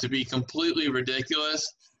comment to be completely ridiculous,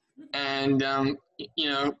 and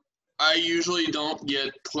I usually don't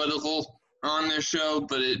get political on this show,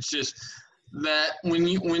 but it's just that when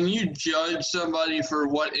you judge somebody for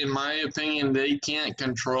what, in my opinion, they can't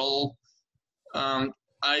control,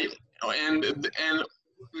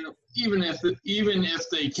 even if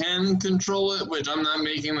they can control it, which I'm not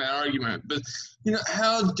making that argument, but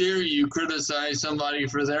how dare you criticize somebody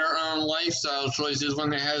for their own lifestyle choices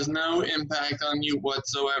when it has no impact on you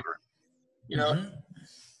whatsoever?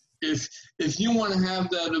 If you want to have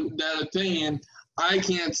that opinion, I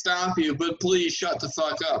can't stop you, but please shut the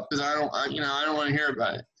fuck up, because I don't want to hear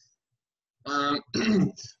about it.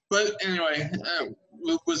 But anyway,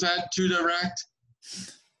 was that too direct?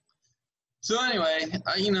 So anyway,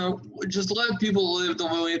 just let people live the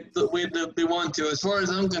way that they want to. As far as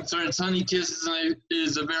I'm concerned, Sonny Kiss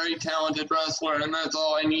is a very talented wrestler, and that's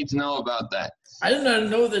all I need to know about that. I did not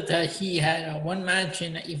know that he had one match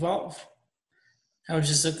in Evolve. I was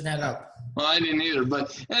just looking that up. Well, I didn't either.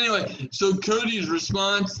 But anyway, so Cody's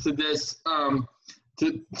response to this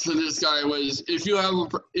to this guy was, if you have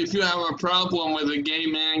a problem with a gay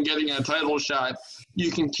man getting a title shot, you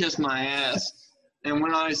can kiss my ass. And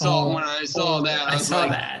when I saw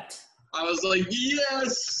that, I was like,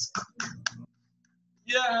 yes,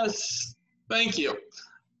 thank you.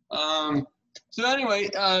 So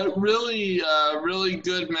anyway, really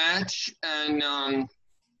good match, and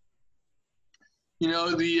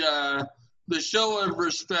the show of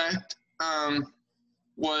respect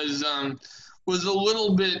was a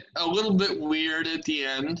little bit weird at the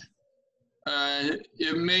end.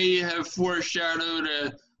 It may have foreshadowed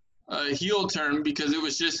a heel turn, because it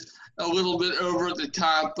was just a little bit over the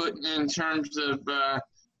top, but in terms of the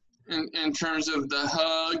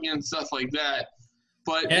hug and stuff like that.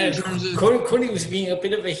 But in terms of Cody was being a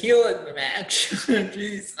bit of a heel in the match.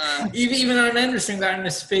 Jeez. Even Arn Anderson got in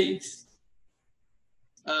his face.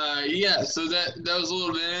 So that was a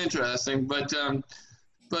little bit interesting, but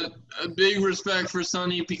a big respect for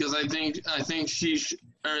Sonny, because I think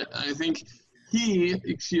he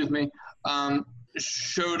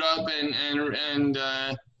showed up and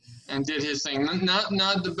did his thing. Not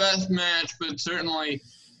the best match, but certainly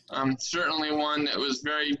one that was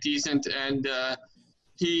very decent, and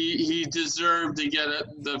he deserved to get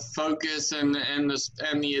the focus and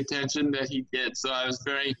the attention that he did. So I was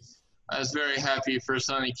very happy for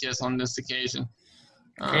Sonny Kiss on this occasion.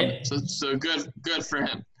 So good for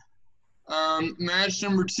him. Match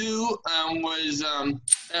number 2 was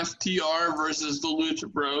FTR versus the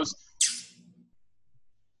Lucha Bros.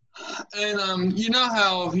 And you know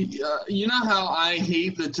how I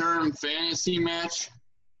hate the term fantasy match?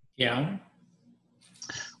 Yeah.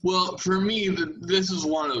 Well, for me, this is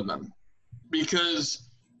one of them. Because,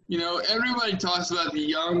 everybody talks about the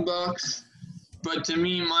Young Bucks, but to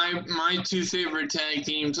me, my two favorite tag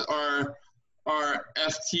teams are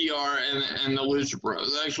FTR and the Lucha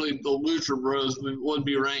Bros. Actually, the Lucha Bros would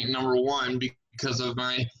be ranked number one because of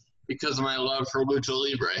my love for Lucha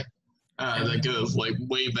Libre. That goes like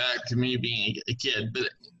way back to me being a kid.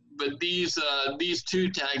 But these two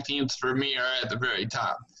tag teams for me are at the very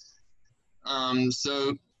top.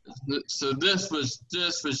 So this was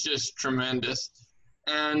just tremendous.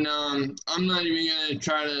 And I'm not even gonna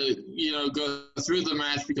try to go through the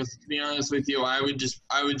match because, to be honest with you, I would just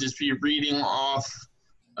be reading off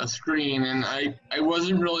a screen, and I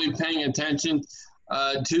wasn't really paying attention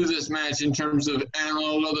to this match in terms of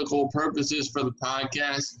analytical purposes for the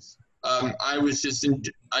podcast. I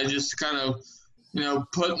just kind of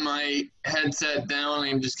put my headset down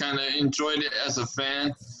and just kind of enjoyed it as a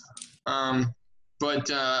fan. But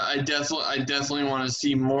I definitely want to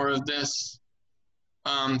see more of this.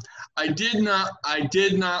 I did not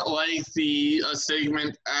like the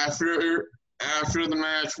segment after the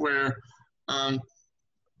match where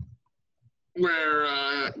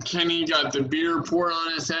Kenny got the beer poured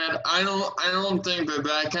on his head. I don't think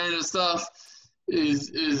that kind of stuff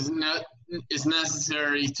is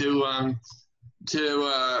necessary to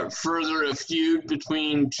further a feud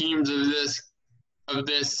between teams of this.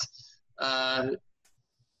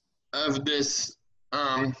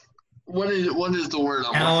 What is the word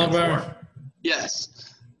I'm looking for?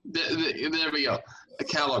 Yes. There we go. A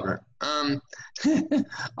caliber.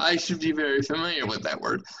 I should be very familiar with that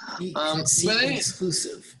word.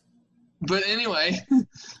 Exclusive. But anyway,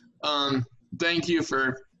 thank you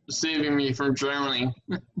for saving me from drowning.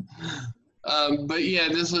 But yeah,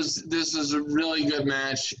 this was a really good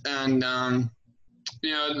match, and and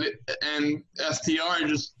FTR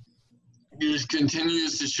just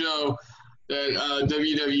continues to show that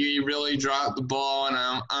WWE really dropped the ball, and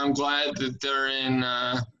I'm glad that they're in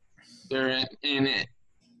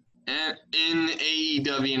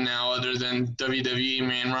AEW now, other than WWE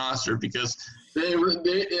main roster, because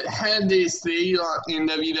had they stayed in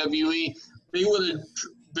WWE, they would have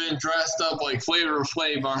been dressed up like Flavor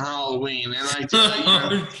Flav on Halloween, and I tell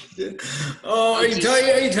you. Are you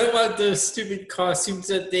talking about the stupid costumes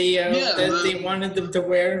that they wanted them to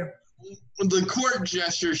wear? The court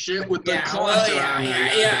gesture shit with the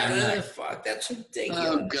fuck, that's ridiculous.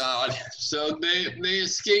 Oh God! So they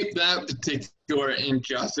escaped that particular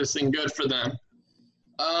injustice, and good for them.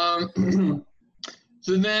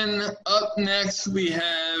 So then up next we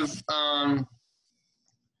have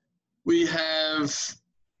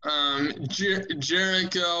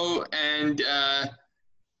Jericho and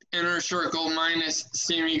Inner Circle minus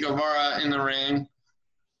Sammy Guevara in the ring,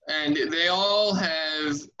 and they all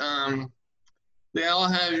have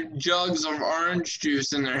jugs of orange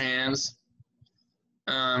juice in their hands.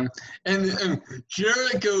 And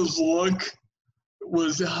Jericho's look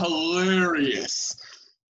was hilarious.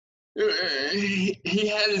 He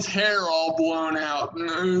had his hair all blown out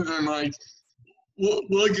and like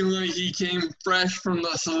looking like he came fresh from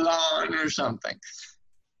the salon or something.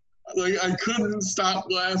 Like, I couldn't stop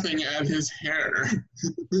laughing at his hair.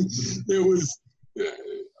 It was,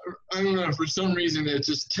 I don't know, for some reason it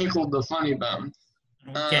just tickled the funny bone.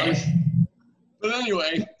 Okay. But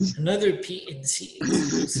anyway. Another PNC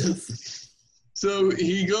exclusive. So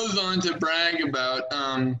he goes on to brag about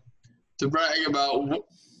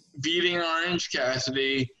beating Orange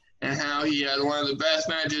Cassidy and how he had one of the best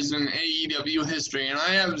matches in AEW history. And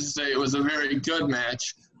I have to say it was a very good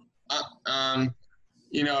match. And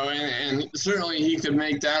certainly he could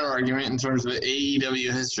make that argument in terms of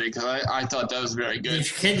AEW history, because I thought that was very good.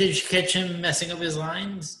 Did you catch him messing up his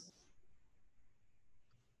lines?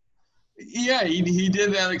 Yeah, he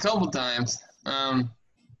did that a couple times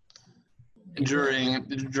during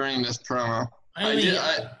this promo.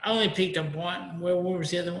 I only picked up one. What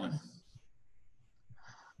was the other one?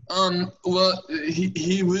 Well,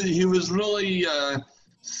 he was really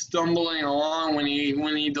stumbling along when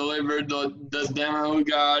he delivered the demo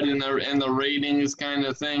god and the ratings kind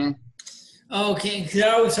of thing. Okay, because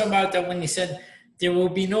I was talking about that when he said there will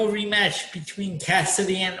be no rematch between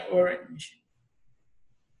Cassidy and Orange.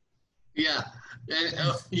 Yeah, and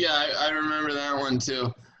I remember that one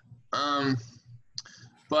too.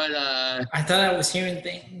 But I thought I was hearing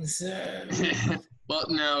things. Well,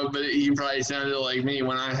 no, but he probably sounded like me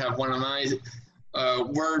when I have one of my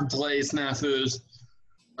wordplay snafus.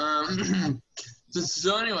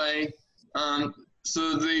 So anyway,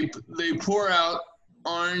 so they pour out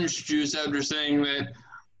orange juice after saying that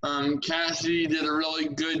Cassidy did a really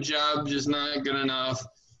good job, just not good enough.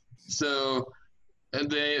 So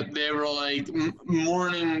they were like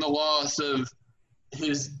mourning the loss of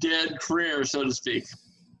his dead career, so to speak.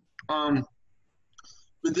 But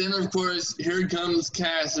then, of course, here comes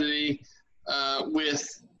Cassidy with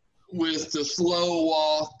the slow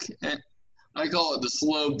walk. I call it the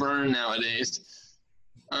slow burn nowadays.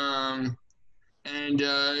 And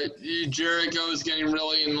Jericho is getting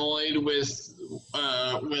really annoyed with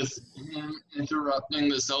him interrupting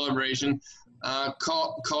the celebration.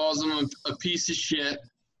 Calls him a piece of shit,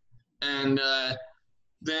 and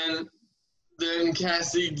then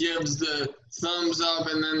Cassidy gives the thumbs up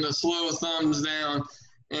and then the slow thumbs down,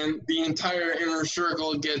 and the entire inner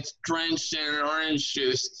circle gets drenched in orange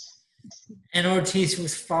juice. And Ortiz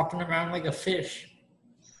was flopping around like a fish.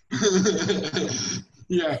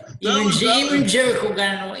 Yeah. Even Jericho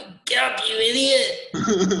got annoyed. Get up, you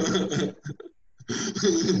idiot!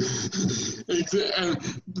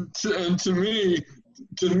 and to me,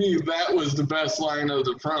 that was the best line of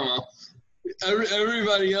the promo.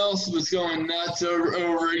 Everybody else was going nuts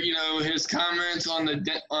over his comments on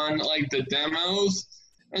the demos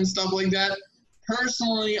and stuff like that.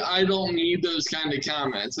 Personally, I don't need those kind of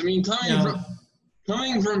comments. I mean,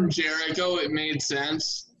 coming from Jericho, it made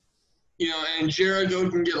sense. And Jericho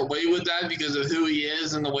can get away with that because of who he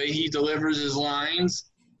is and the way he delivers his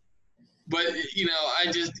lines. But,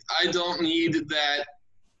 I don't need that,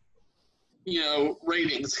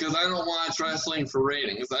 ratings, because I don't watch wrestling for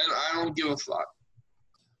ratings. I don't give a fuck.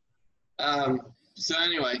 So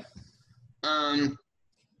anyway,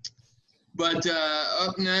 but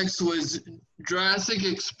up next was Jurassic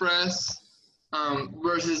Express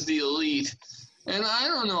versus the Elite. And I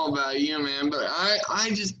don't know about you, man, but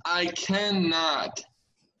I cannot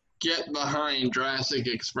get behind Jurassic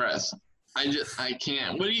Express. I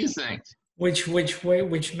can't. What do you think? Which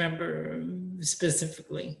member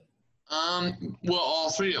specifically? Well, all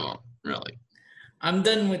three of them, really. I'm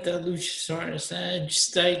done with the Luchasaurus.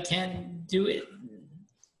 I can't do it.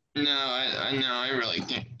 No, I really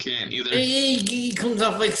can't either. He comes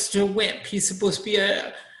off like such a wimp. He's supposed to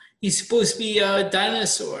be a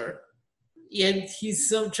dinosaur. Yet he's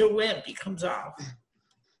such a wimp. He comes off.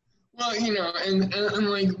 Well, and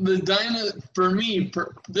like the for me,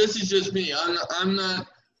 this is just me. I'm not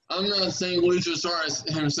saying Luchasaurus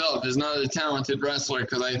himself is not a talented wrestler,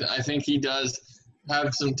 because I think he does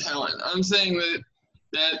have some talent. I'm saying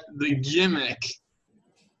that the gimmick,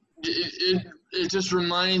 it just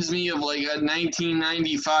reminds me of like a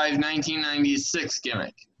 1995, 1996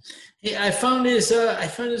 gimmick. Yeah, I found his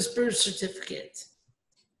birth certificate.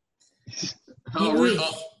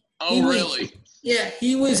 Really? Yeah,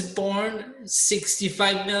 he was born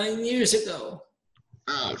 65 million years ago.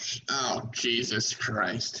 Oh, Jesus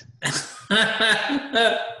Christ.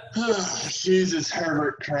 Oh, Jesus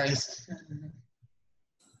Herbert Christ.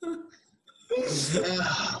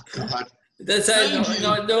 Oh, God. That's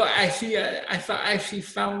no. Actually, I actually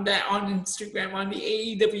found that on Instagram on the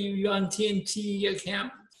AEW on TNT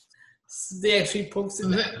account. They actually posted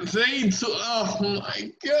that. Oh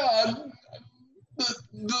my God, the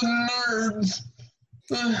nerds.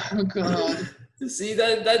 Oh God. See,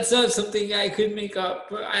 that's not something I could make up,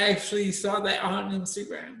 but I actually saw that on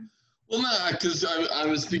Instagram. Well, no, because I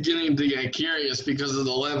was beginning to get curious because of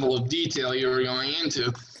the level of detail you were going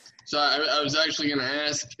into. So I was actually going to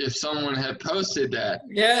ask if someone had posted that.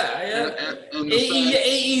 Yeah.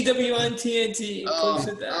 AEW on TNT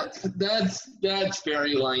posted that. That's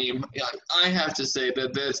very lame. Yeah, I have to say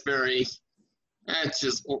that's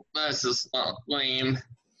just lame.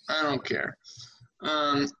 I don't care.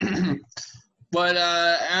 But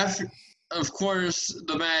after, of course,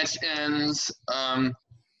 the match ends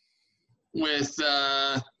with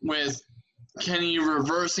Kenny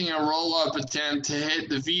reversing a roll-up attempt to hit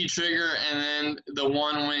the V-trigger and then the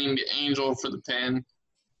one-winged angel for the pin.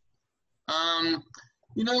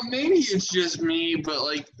 Maybe it's just me, but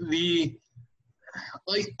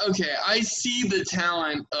okay, I see the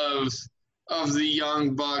talent of the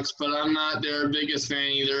Young Bucks, but I'm not their biggest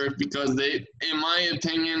fan either because in my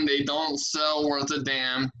opinion, they don't sell worth a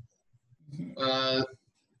damn.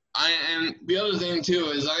 And the other thing too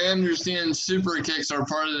is I understand super kicks are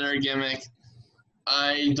part of their gimmick.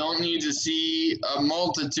 I don't need to see a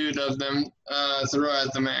multitude of them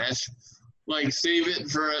throughout the match. Like, save it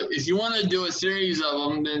for if you want to do a series of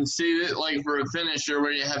them, then save it like for a finisher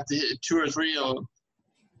where you have to hit 2 or 3 of them.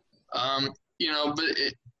 But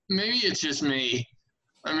maybe it's just me.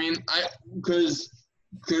 I mean, because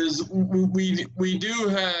we do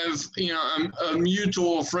have a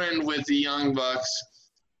mutual friend with the Young Bucks,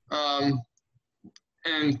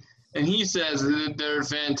 and he says that they're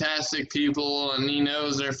fantastic people and he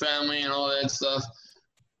knows their family and all that stuff.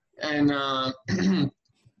 and and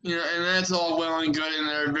that's all well and good, and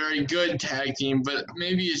they're a very good tag team. But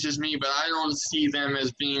maybe it's just me, but I don't see them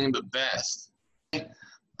as being the best.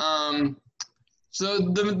 So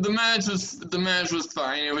the match was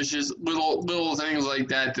fine. It was just little things like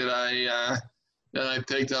that I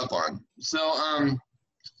picked up on. So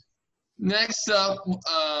next up,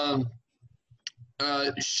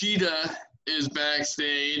 Shida is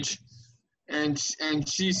backstage, and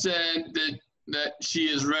she said that she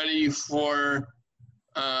is ready for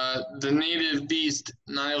the native beast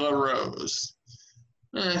Nyla Rose.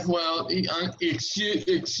 Well,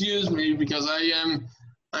 excuse me, because I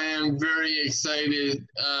am very excited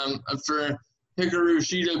for Hikaru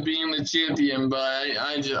Shida being the champion, but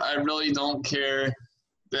I really don't care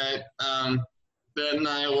that that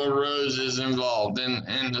Nyla Rose is involved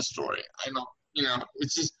in the story. I don't,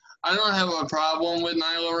 it's just I don't have a problem with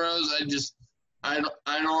Nyla Rose. I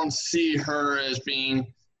don't see her as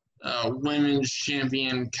being a women's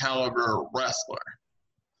champion caliber wrestler.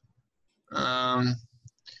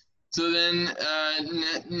 So then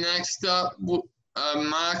next up,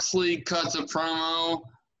 Moxley cuts a promo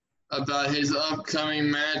about his upcoming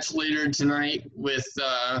match later tonight with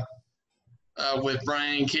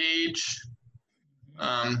Brian Cage.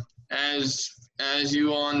 As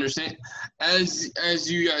you all understand, as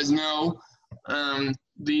you guys know,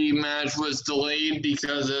 the match was delayed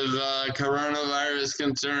because of coronavirus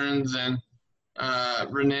concerns and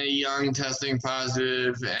Renee Young testing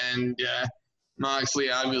positive and Moxley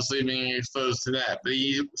obviously being exposed to that. But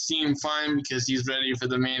he seemed fine because he's ready for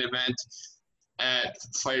the main event at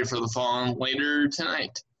Fight for the Fallen later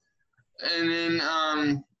tonight. And then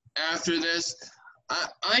after this,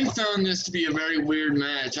 I found this to be a very weird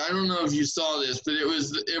match. I don't know if you saw this, but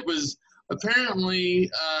it was apparently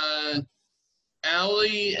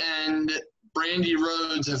Allie and Brandy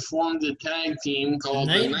Rhodes have formed a tag team called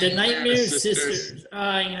the Nightmare Sisters.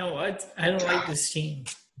 You know what? I don't like this team.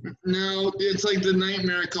 No, it's like the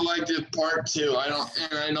Nightmare Collective Part 2. I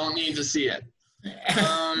don't need to see it.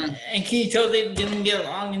 And can you tell they didn't get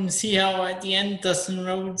along and see how at the end Dustin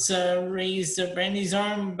Rhodes raised Brandy's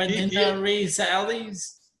arm, but didn't raise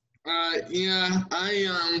Allie's? Yeah,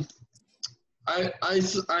 I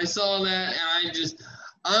saw that,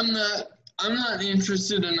 and I'm not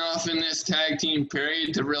interested enough in this tag team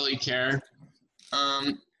period to really care.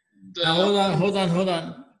 Hold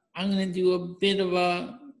on. I'm gonna do a bit of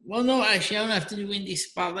a. Well, no, actually, I don't have to do Indie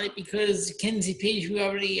Spotlight because Kenzie Page, we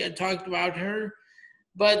already talked about her.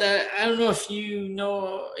 But I don't know if you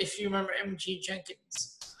remember MG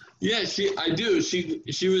Jenkins. Yeah, I do. She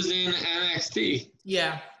was in NXT.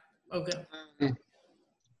 Yeah. Okay.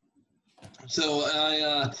 So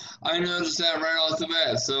I noticed that right off the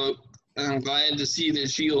bat. So I'm glad to see that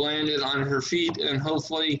she landed on her feet, and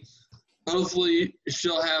hopefully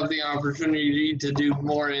she'll have the opportunity to do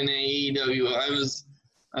more in AEW. I was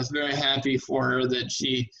very happy for her that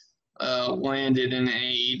she landed in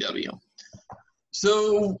AEW.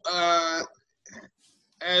 So,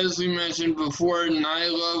 as we mentioned before,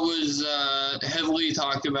 Nyla was heavily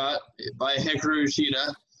talked about by Hikaru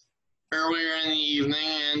Shida earlier in the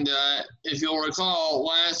evening. And if you'll recall,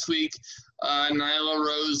 last week, Nyla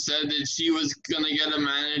Rose said that she was going to get a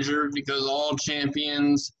manager because all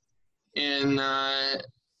champions in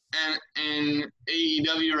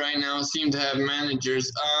AEW right now seem to have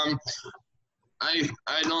managers. I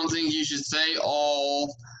don't think you should say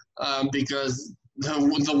all because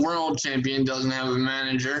the world champion doesn't have a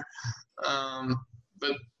manager,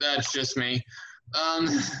 but that's just me.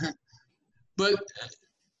 But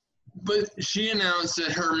she announced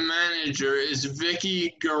that her manager is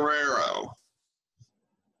Vicky Guerrero.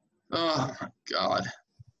 Oh my God.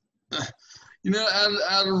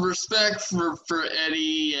 Out of respect for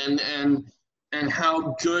Eddie and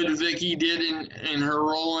how good Vicky did in her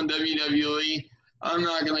role in WWE, I'm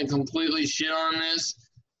not going to completely shit on this,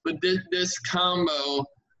 but this combo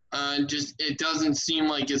it doesn't seem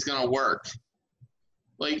like it's going to work.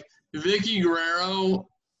 Like Vicky Guerrero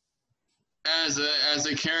as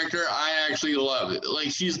a character, I actually love it. Like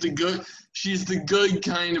she's the good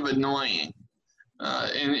kind of annoying,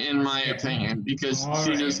 in my opinion, because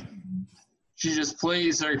she just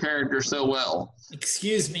plays her character so well.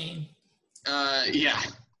 Excuse me. Yeah.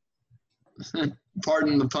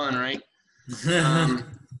 Pardon the pun, right?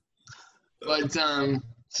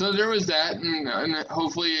 So there was that, and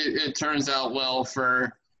hopefully it turns out well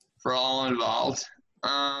for all involved.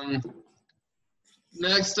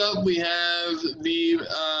 Next up, we have the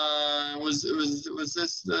was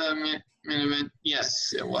this the main event?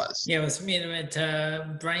 Yes, it was. Yeah, it was main event.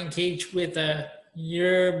 Brian Cage with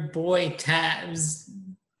your boy Taz.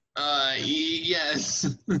 Yes.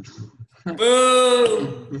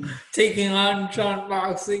 Boo! Taking on Jon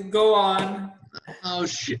Moxley. Go on. Oh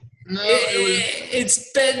shit! No, it was.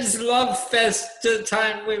 It's Ben's Love Fest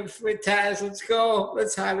time with Taz. Let's go.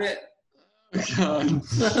 Let's have it. God.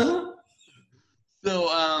 So,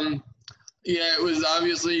 yeah, it was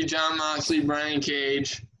obviously Jon Moxley, Brian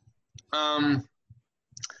Cage. And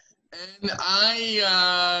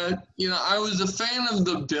I was a fan of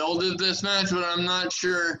the build of this match, but I'm not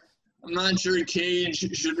sure Cage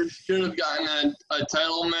should have gotten a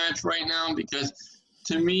title match right now, because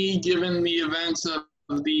to me, given the events of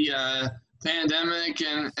the pandemic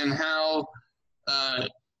and how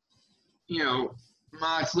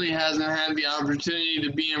Moxley hasn't had the opportunity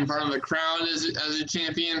to be in front of the crowd as a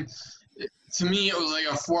champion, to me it was like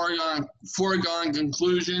a foregone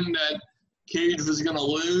conclusion that Cage was going to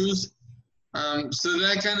lose. So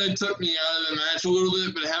that kind of took me out of the match a little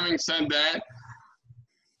bit. But having said that,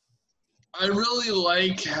 I really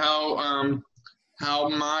like how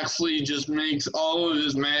Moxley just makes all of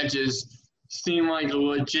his matches seem like a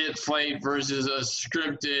legit fight versus a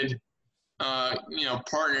scripted,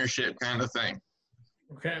 partnership kind of thing.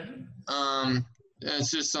 Okay.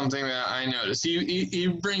 That's just something that I noticed. He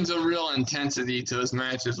brings a real intensity to his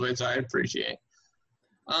matches, which I appreciate.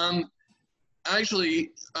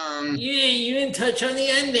 Actually, you didn't touch on the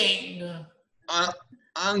ending.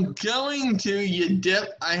 I'm going to. You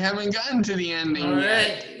dip. I haven't gotten to the ending All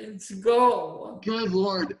yet. right, let's go. Good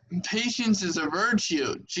Lord, patience is a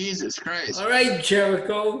virtue. Jesus Christ. All right,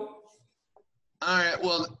 Jericho. All right.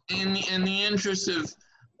 Well, in the interest of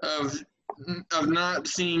not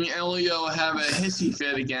seeing Elio have a hissy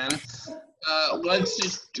fit again, let's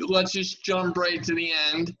just jump right to the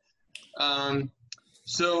end.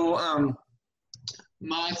 So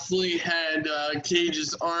Moxley had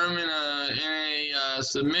Cage's arm in a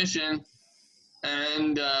submission,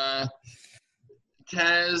 and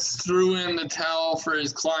Taz threw in the towel for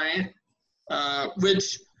his client,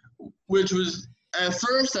 which was, at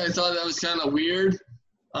first I thought that was kind of weird.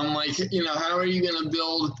 I'm like, how are you going to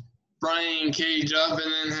build Brian Cage up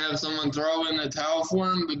and then have someone throw in the towel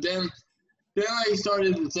for him? But then I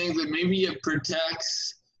started to think that maybe it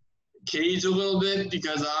protects Cage a little bit,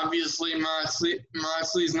 because obviously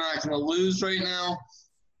Moxley's not going to lose right now,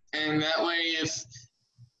 and that way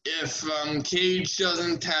if Cage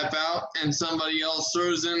doesn't tap out and somebody else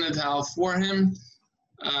throws in the towel for him,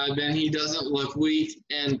 then he doesn't look weak,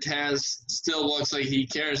 and Taz still looks like he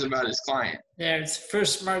cares about his client. Yeah, it's the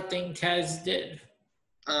first smart thing Taz did.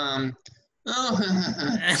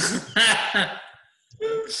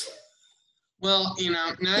 Well,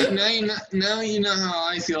 now you know how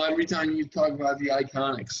I feel every time you talk about the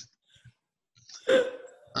Iconics.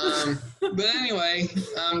 But anyway,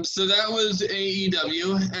 so that was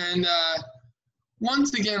AEW, and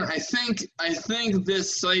once again, I think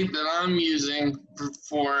this site that I'm using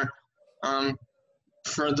for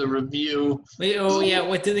the review. Wait,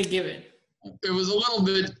 what did they give it? It was a little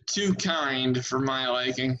bit too kind for my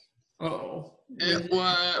liking. Uh-oh.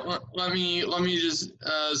 Let me just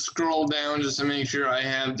scroll down just to make sure I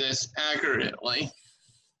have this accurately.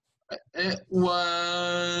 It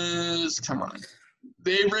was, come on.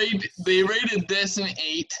 They rated this an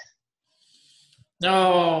 8.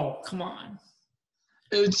 No, come on.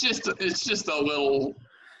 It's just a little.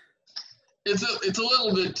 It's a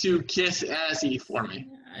little bit too kiss-assy for me.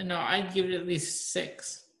 No, I'd give it at least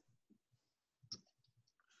 6.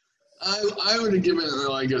 I would have given it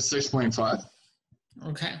like a 6.5.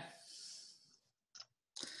 Okay.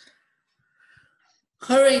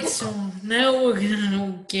 All right, so now we're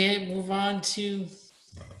gonna move on to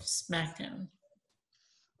SmackDown.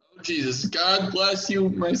 Oh Jesus! God bless you,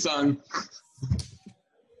 my son.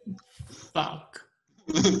 Fuck.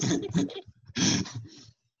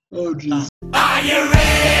 Oh Jesus! Are you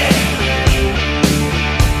ready?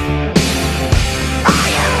 Are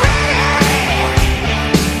you ready?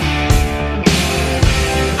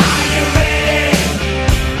 Are you ready?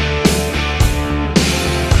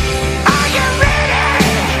 Are you ready?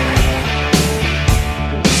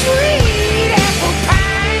 Sweet apple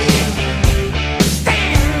pie,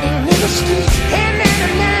 standing in the street and in the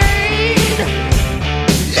night,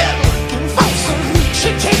 looking for some reach to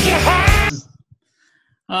take you high.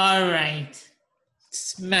 All right.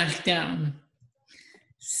 SmackDown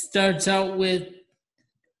starts out with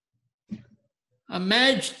a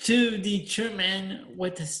match to determine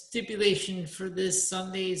what the stipulation for this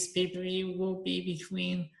Sunday's pay-per-view will be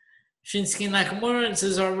between Shinsuke Nakamura and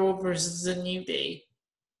Cesaro versus The New Day.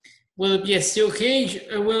 Will it be a steel cage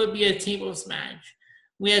or will it be a tables match?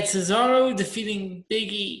 We had Cesaro defeating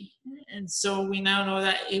Big E, and so we now know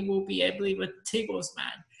that it will be, I believe, a tables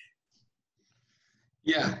match.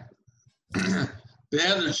 Yeah. They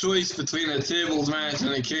had a choice between a tables match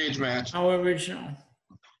and a cage match. How original.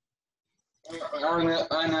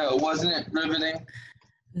 I know, wasn't it riveting?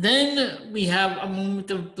 Then we have a moment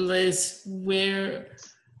of bliss where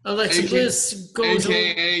Alexa AK Bliss goes over.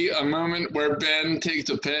 AKA a moment where Ben takes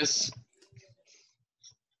a piss.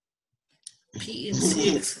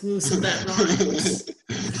 PNC exclusive that rhymes.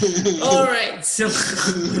 All right,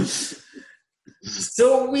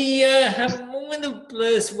 so we have a moment of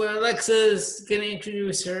bliss where Alexa is going to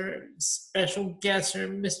introduce her special guest, her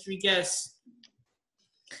mystery guest.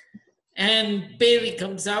 And Bailey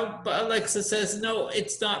comes out, but Alexa says, no,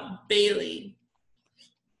 it's not Bailey.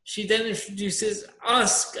 She then introduces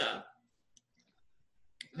Asuka.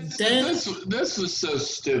 Then, this was so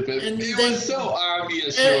stupid. And It then was so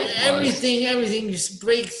obvious. who it was. everything just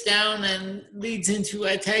breaks down and leads into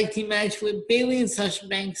a tag team match with Bailey and Sasha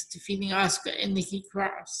Banks defeating Asuka and Nikki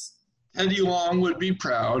Cross. Teddy Long would be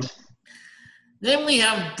proud. Then we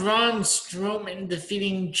have Braun Strowman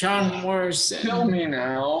defeating John Morrison. Tell me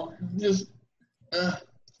now. Just.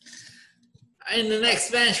 In the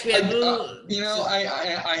next match, we have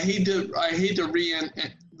I hate to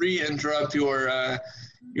re-interrupt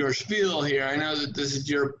your spiel here. I know that this is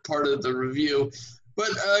your part of the review, but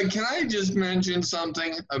can I just mention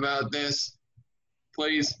something about this,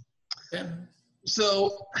 please? Yeah.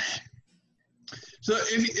 So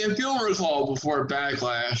if you'll recall, before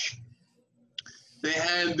Backlash, they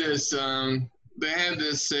had this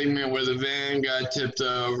segment where the van got tipped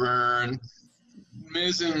over and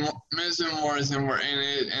Miz and Morrison were in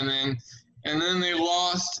it, and then they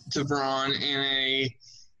lost to Braun in a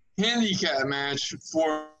handicap match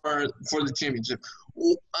for the championship.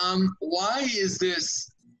 Why is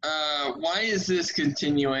this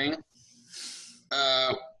continuing?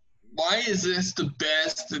 Why is this the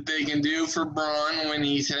best that they can do for Braun when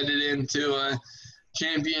he's headed into a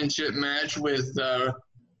championship match with the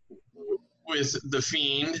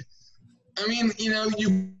Fiend? I mean,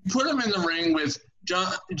 you put him in the ring with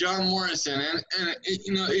John Morrison, and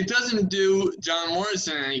it doesn't do John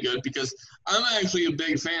Morrison any good, because I'm actually a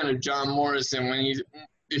big fan of John Morrison.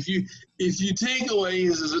 If you take away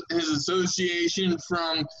his association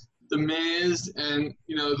from the Miz and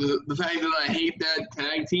the fact that I hate that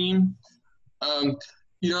tag team, I'm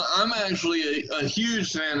actually a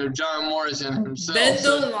huge fan of John Morrison himself. Ben,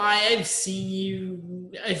 don't lie. I've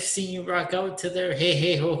seen you rock out to their hey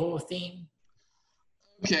hey ho ho theme.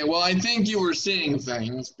 Okay, well, I think you were seeing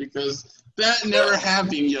things, because that never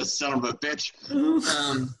happened, you son of a bitch.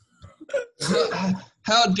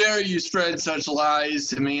 How dare you spread such lies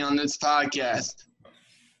to me on this podcast?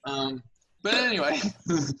 But anyway,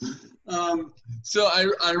 so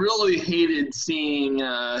I really hated seeing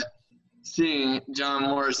John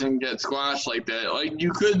Morrison get squashed like that. Like,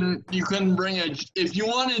 you couldn't bring if you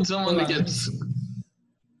wanted someone to get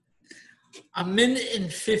a minute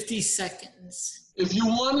and 50 seconds. If you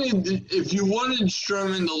wanted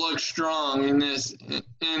Strowman to look strong in this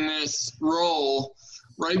role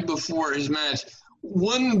right before his match,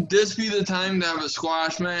 wouldn't this be the time to have a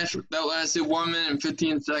squash match that lasted 1 minute and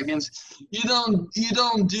 15 seconds? You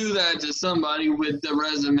don't do that to somebody with the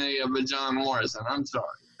resume of a John Morrison. I'm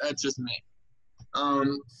sorry, that's just me.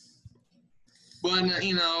 But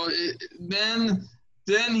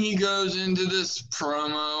then he goes into this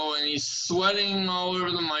promo and he's sweating all over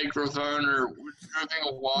the microphone or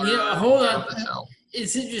dripping water. Yeah, hold on.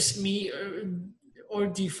 Is it just me, or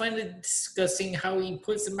do you find it disgusting how he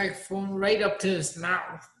puts the microphone right up to his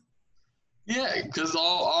mouth? Yeah, because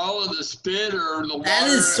all of the spit or the water. That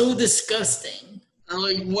is so disgusting. Or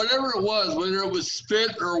like whatever it was, whether it was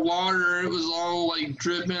spit or water, it was all like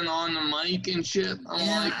dripping on the mic and shit.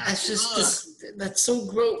 That's just that's so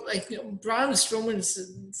gross. Like, Braun Strowman,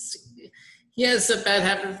 he has a bad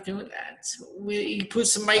habit of doing that. He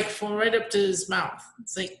puts the microphone right up to his mouth.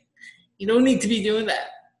 It's like, you don't need to be doing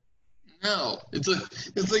that. No, it's like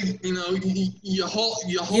you hold.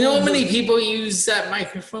 You know how many people use that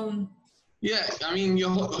microphone? Yeah, I mean,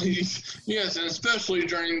 yes, and especially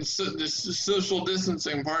during this social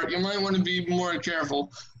distancing part, you might want to be more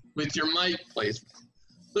careful with your mic placement.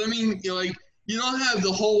 But I mean, you don't have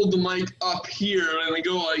to hold the mic up here and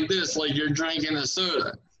go like this, like you're drinking a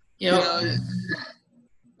soda. Yeah.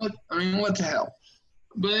 What the hell?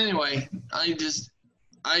 But anyway, I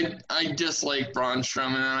dislike Braun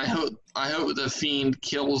Strowman, and I hope the Fiend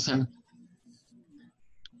kills him.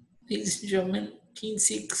 Ladies and gentlemen,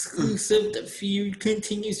 PNC exclusive. The feud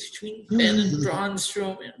continues between Ben and Braun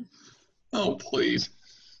Strowman. Oh, please.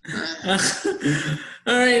 All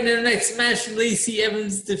right, in the next match, Lacey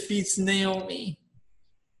Evans defeats Naomi.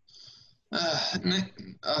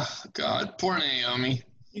 Oh God, poor Naomi.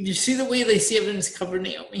 Did you see the way Lacey Evans covered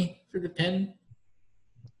Naomi for the pin?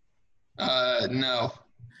 No.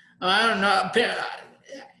 I don't know.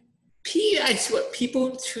 I swear,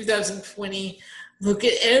 people in 2020 look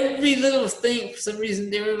at every little thing. For some reason,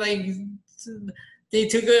 they were like, they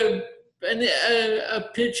took a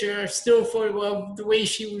picture, a still photo of the way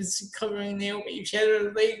she was covering Naomi. She had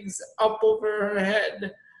her legs up over her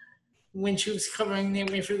head when she was covering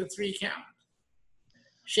Naomi for the 3 count.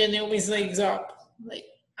 She had Naomi's legs up. Like,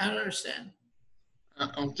 I don't understand.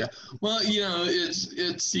 Okay. Well,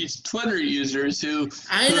 it's these Twitter users who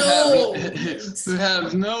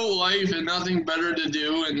have no life and nothing better to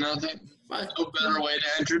do and no better way to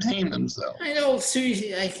entertain themselves. I know,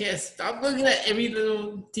 seriously, I can't stop looking at every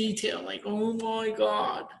little detail. Like, oh my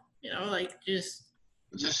God, just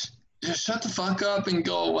shut the fuck up and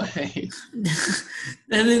go away.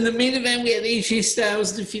 And in the main event, we had AJ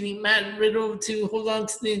Styles defeating Matt Riddle to hold on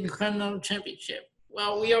to the Intercontinental Championship.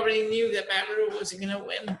 Well, we already knew that Matt Riddle wasn't going to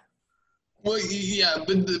win. Well, yeah,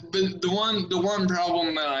 but the one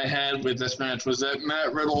problem that I had with this match was that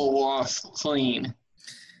Matt Riddle lost clean.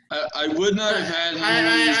 I would not have had him.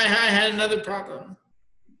 I had another problem.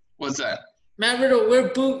 What's that? Matt Riddle, wear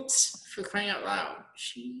boots, for crying out loud.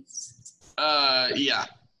 Jeez. Yeah.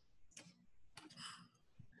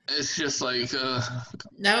 It's just like.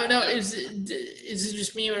 No. Is it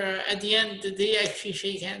just me, or at the end did they actually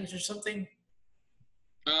shake hands or something?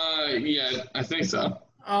 Yeah, I think so.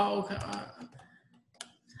 Oh, okay.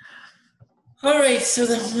 All right, so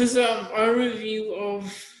that was our review of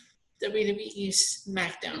WWE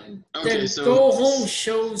SmackDown. Okay, the go-home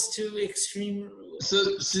shows to Extreme Rules.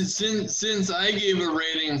 So since I gave a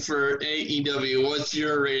rating for AEW, what's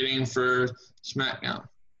your rating for SmackDown?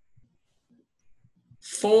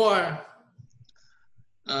 4.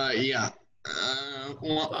 Yeah.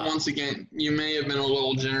 Once again, you may have been a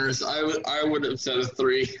little generous. I would have said a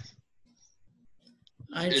 3.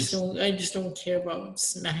 I just don't care about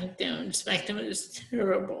SmackDown. SmackDown is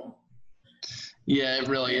terrible. Yeah, it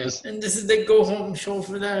really is. And this is the go home show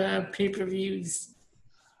for the pay-per-views.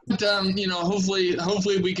 But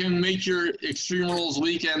hopefully we can make your Extreme Rules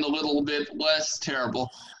weekend a little bit less terrible,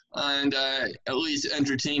 and at least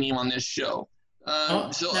entertaining on this show.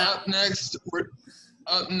 Up next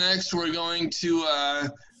we're going to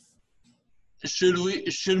should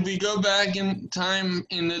we go back in time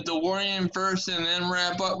in the DeLorean first and then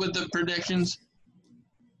wrap up with the predictions?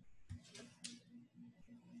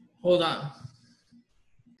 Hold on.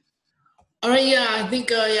 All right, yeah, I think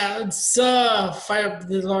let's fire up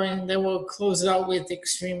the DeLorean, then we'll close it out with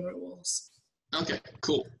Extreme Rules. Okay,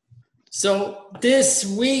 cool. So this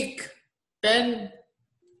week, Ben.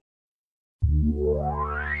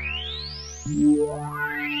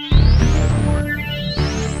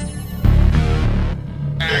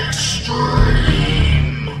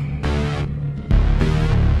 Extreme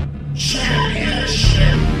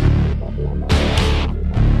Championship.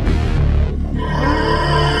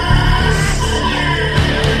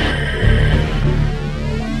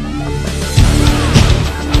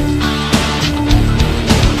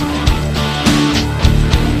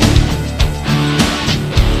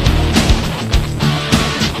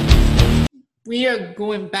 We are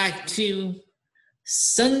going back to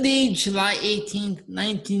Sunday, July 18th,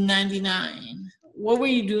 1999. What were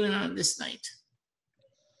you doing on this night?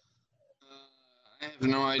 I have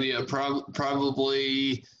no idea.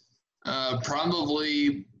 Probably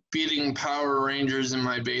beating Power Rangers in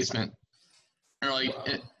my basement, or like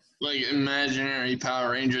imaginary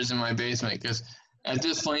Power Rangers in my basement. Because at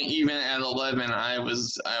this point, even at 11, I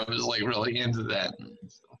was like really into that.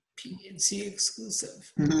 PNC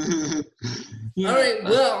exclusive. Yeah. All right,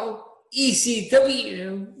 well,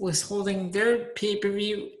 ECW was holding their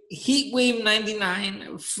pay-per-view Heatwave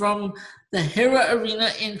 99 from the Hera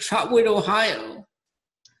Arena in Trotwood, Ohio.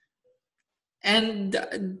 And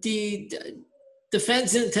the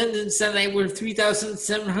fans in attendance that night were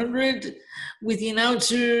 3,700, with the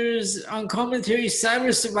announcers on commentary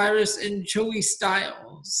Cyrus the Virus and Joey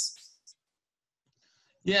Styles.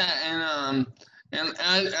 Yeah, and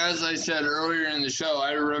as I said earlier in the show,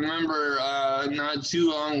 I remember not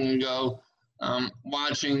too long ago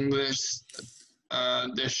watching this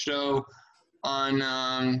show on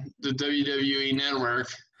the WWE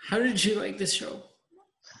Network. How did you like this show?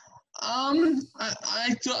 I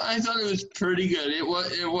thought it was pretty good. It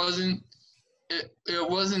wasn't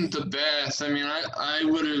the best. I mean, I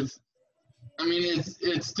would have. I mean,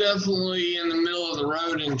 it's definitely in the middle of the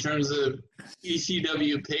road in terms of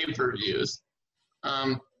ECW pay-per-views.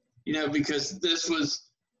 Because this was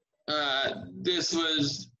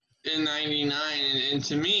in '99, and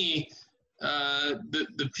to me,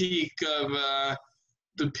 the peak of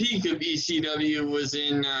ECW was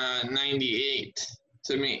in '98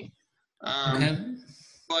 to me. Okay.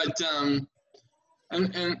 But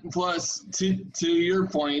and plus to your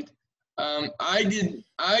point, I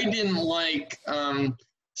didn't like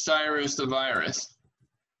Cyrus the Virus.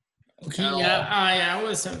 Okay, at yeah, all. I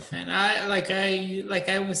was a fan. I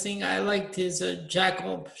was saying, I liked his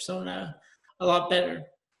Jackal persona a lot better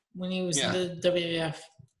when he was Yeah. in the WWF.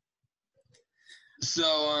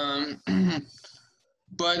 So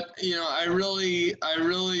but I really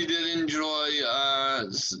did enjoy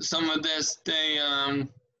some of this.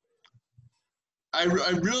 I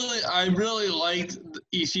really liked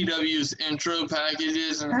ECW's intro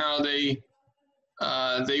packages and how they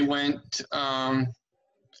went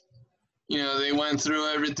they went through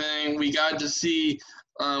everything. We got to see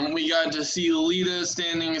Lita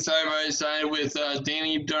standing side by side with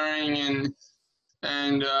Danny Doring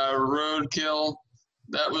and Roadkill.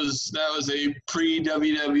 That was a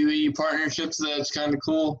pre-WWE partnership, so that's kind of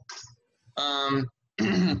cool. And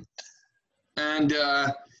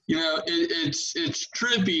it's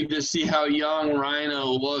trippy to see how young Rhino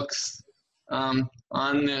looks on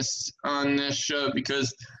this show,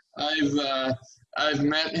 because I've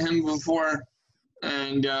met him before,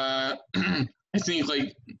 and I think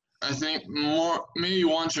more, maybe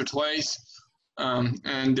once or twice, so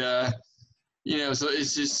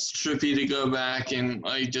it's just trippy to go back and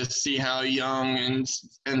just see how young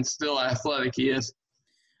and still athletic he is.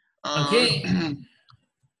 Okay.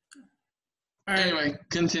 All right. Anyway,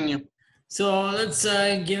 continue. So let's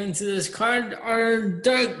get into this card. Our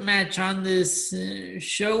dark match on this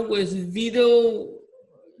show was Vito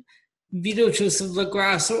Joseph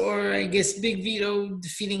LaGrasso, or I guess Big Vito,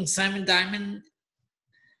 defeating Simon Diamond.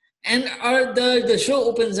 And the show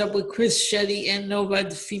opens up with Chris Shetty and Nova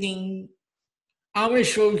defeating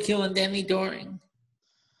Amish Roadkill and Danny Doring.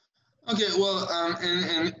 Okay, well,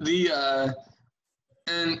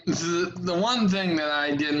 the one thing that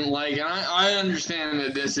I didn't like, and I understand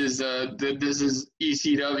that this is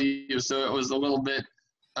ECW, so it was a little bit,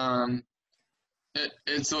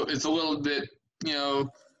 it's a little bit,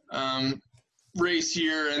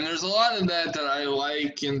 racier, and there's a lot of that I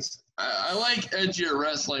like, and I like edgier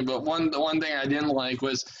wrestling, but the one thing I didn't like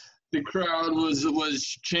was the crowd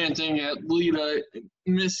was chanting at Lita,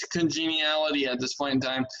 Miss Congeniality at this point in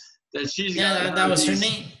time, that she's got that was her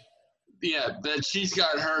name. Yeah, that she's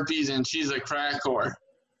got herpes and she's a crack whore.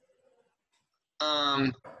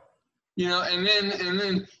 And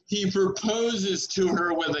then he proposes to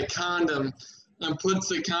her with a condom and puts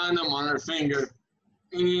the condom on her finger.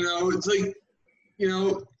 And it's like,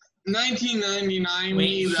 1999.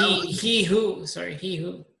 Wait, he who?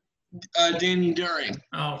 Danny Doring.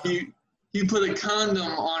 Oh. He put a condom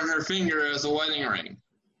on her finger as a wedding ring.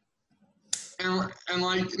 And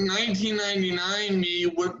like 1999 me,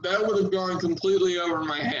 that would have gone completely over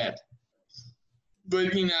my head.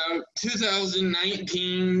 But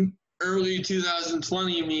 2019, early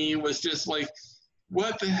 2020 me was just like,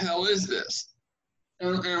 what the hell is this?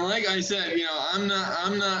 And like I said, I'm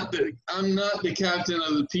not the captain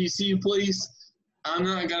of the PC police. I'm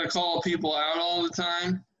not gonna call people out all the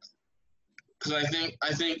time, because I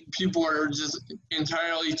think people are just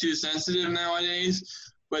entirely too sensitive nowadays.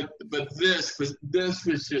 But this was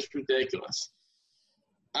just ridiculous.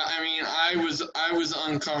 I mean, I was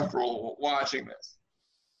uncomfortable watching this.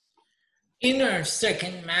 In our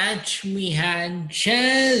second match, we had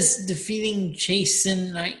Chaz defeating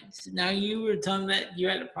Jason Knight. Now, you were telling that you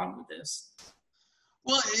had a problem with this.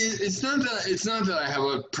 Well, it's not that I have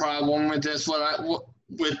a problem with this.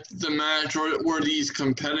 With the match or these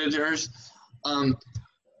competitors,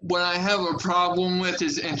 what I have a problem with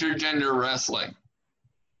is intergender wrestling.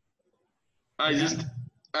 I just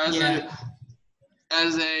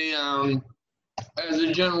as a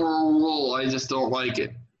general rule, I just don't like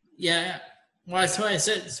it. Yeah. Well, that's why I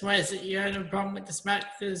said you had a problem with this match,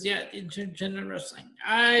 because intergender wrestling.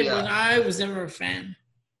 I was never a fan.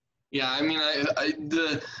 Yeah, I mean,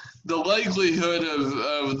 the likelihood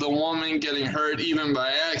of the woman getting hurt even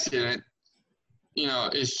by accident,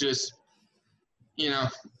 it's just,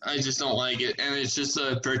 I just don't like it, and it's just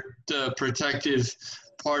a protective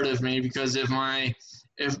part of me, because if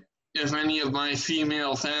any of my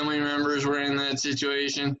female family members were in that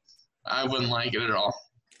situation, I wouldn't like it at all.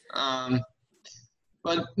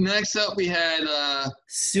 But next up we had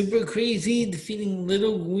Super Crazy defeating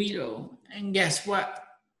Little Guido, and guess what?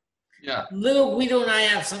 Yeah. Little Guido and I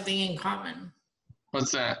have something in common.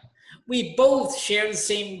 What's that? We both share the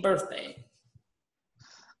same birthday.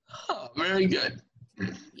 Oh, very good.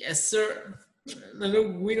 Yes, sir.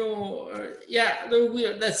 Little Guido, Little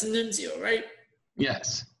Guido, that's Nunzio, right?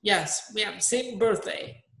 Yes. Yes, we have same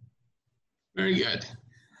birthday. Very good.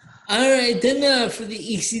 All right, then for the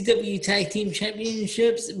ECW Tag Team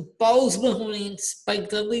Championships, Balls Mahoney and Spike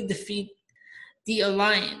Dudley defeat the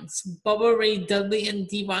Alliance, Bubba Ray Dudley and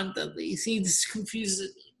Devon Dudley. See, this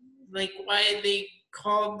confuses me, like why they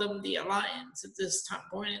called them the Alliance at this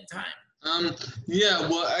point in time. Yeah,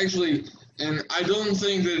 well, actually, and I don't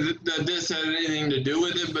think that this had anything to do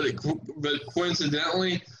with it, but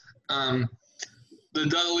coincidentally, the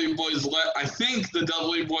Dudley Boys left. I think the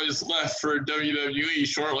Dudley Boys left for WWE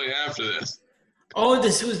shortly after this. Oh,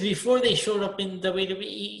 this was before they showed up in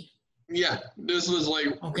WWE. Yeah, this was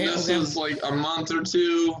like was like a month or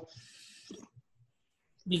two.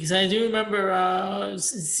 Because I do remember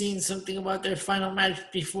seeing something about their final match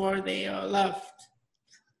before they left.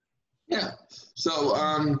 Yeah, so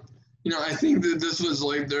I think that this was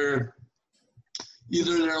like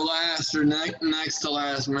either their last or next to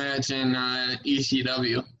last match in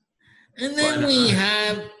ECW. And then we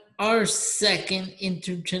have our second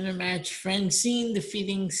intergender match, Francine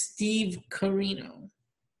defeating Steve Corino.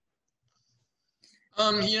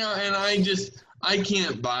 And I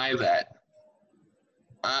can't buy that.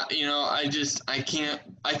 I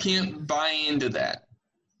can't buy into that.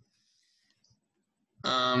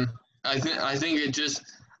 I think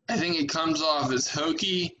it comes off as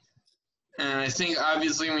hokey, and I think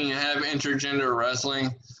obviously when you have intergender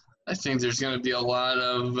wrestling, I think there's going to be a lot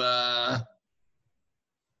of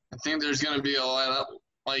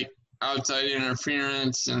like outside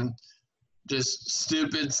interference and just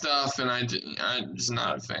stupid stuff, and I'm just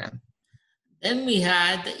not a fan. Then we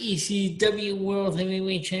had the ECW World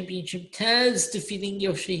Heavyweight Championship, Taz defeating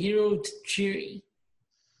Yoshihiro Tajiri.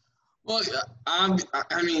 Well, I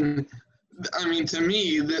mean, to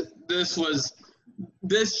me, this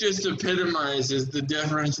just epitomizes the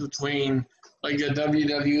difference between like a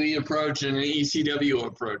WWE approach and an ECW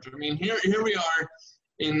approach. I mean, here we are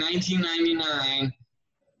in 1999,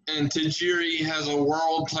 and Tajiri has a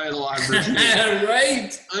world title opportunity.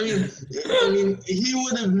 Right. I mean, he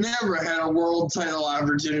would have never had a world title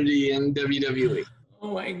opportunity in WWE.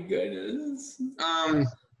 Oh my goodness. And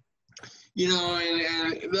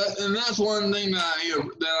that's one thing that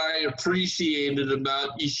I appreciated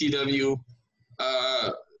about ECW,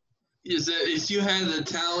 is that if you had the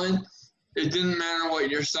talent, it didn't matter what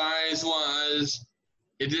your size was.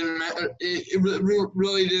 It didn't matter. It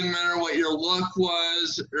really didn't matter what your look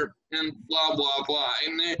was, and blah blah blah.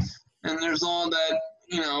 And there's all that,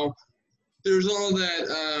 there's all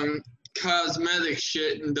that cosmetic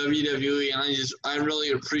shit in WWE, and I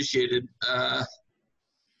really appreciated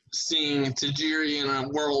seeing Tajiri in a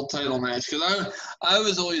world title match, because I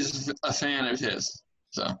was always a fan of his.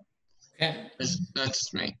 So okay, that's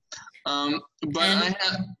just me. But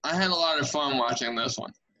I had a lot of fun watching this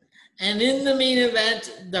one. And in the main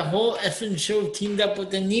event, the whole effing show teamed up with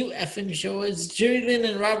the new effing show as Jerry Lynn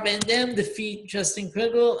and Rob Van Dam defeat Justin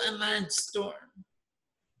Credible and Lance Storm.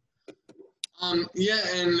 I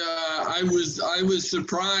was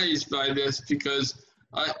surprised by this because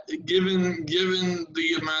given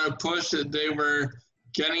the amount of push that they were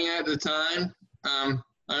getting at the time,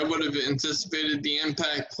 I would have anticipated the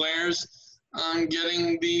Impact players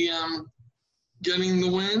getting the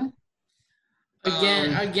win.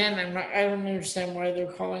 Again, I don't understand why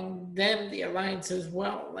they're calling them the Alliance as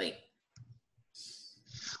well. Like,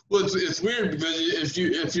 well, it's weird because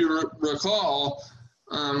if you recall,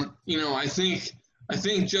 I think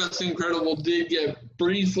Justin Credible did get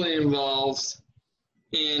briefly involved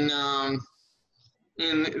in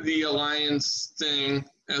the Alliance thing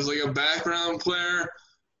as like a background player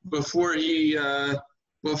before he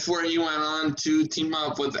went on to team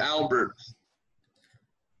up with Albert.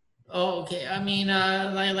 oh, okay. I mean,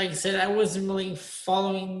 like I said, I wasn't really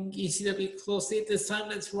following ECW closely at this time.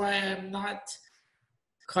 That's why I'm not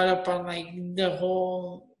caught up on like the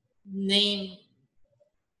whole name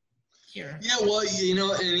here. Yeah, well,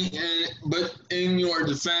 but in your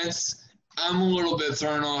defense, I'm a little bit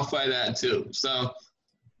thrown off by that too. So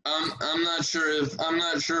I'm not sure if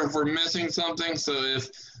we're missing something. So if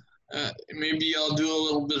maybe I'll do a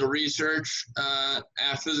little bit of research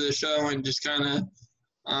after the show and just kind of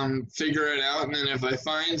figure it out, and then if I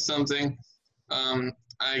find something,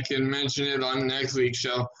 I can mention it on next week's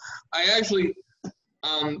show. I actually,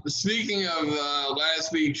 speaking of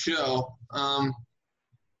last week's show, I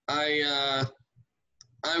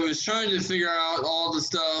was trying to figure out all the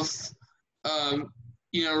stuff,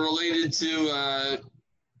 related to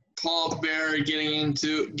Paul Bearer getting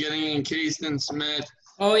encased in cement.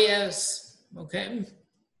 Oh yes. Okay.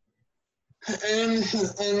 And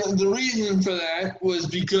the reason for that was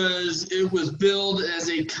because it was billed as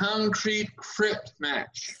a concrete crypt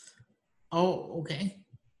match. Oh, okay.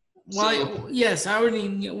 So- Well, yes, I already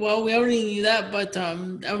knew, well, we already knew that, but I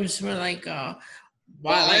was sort of like, why?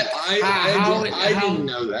 Well, like, I didn't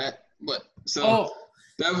know that, but so Oh,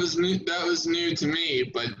 that was new. That was new to me.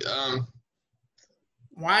 But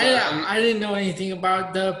why? But, I didn't know anything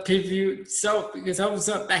about the preview itself because I was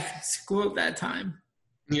back in school at that time.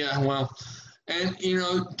 yeah, well, and in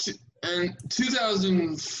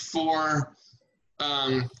 2004,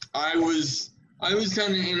 I was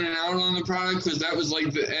kind of in and out on the product because that was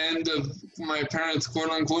like the end of my parents, quote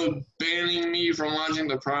unquote, banning me from watching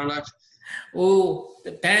the product. Oh,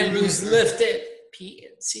 the ban was lifted.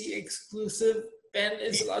 PNC exclusive. Ben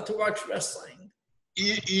is allowed to watch wrestling.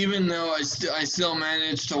 Even though I still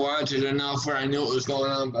managed to watch it enough where I knew what was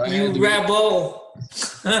going on, but You rebel.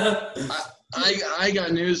 I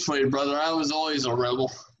got news for you, brother. I was always a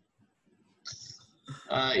rebel.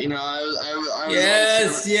 I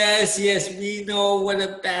was Yes. We know what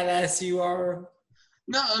a badass you are.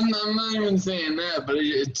 No, I'm not even saying that, but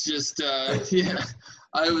it's just yeah.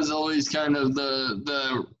 I was always kind of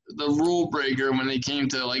the rule breaker when it came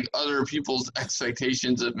to like other people's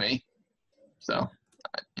expectations of me. So,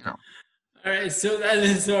 All right, so that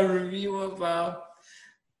is our review of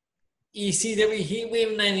ECW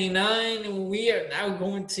Heatwave 99, and we are now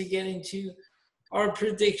going to get into our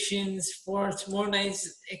predictions for tomorrow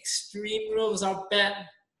night's Extreme Rules Up Bet.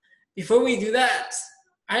 Before we do that,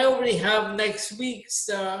 I already have next week's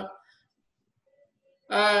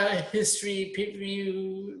history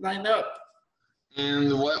pay-per-view lined up.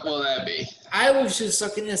 and what will that be? I was just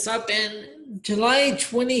looking this up, and July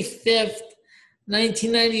 25th,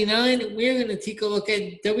 1999, we're going to take a look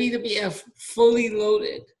at WWF Fully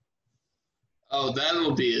Loaded. Oh,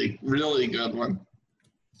 that'll be a really good one.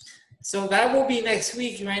 So that will be next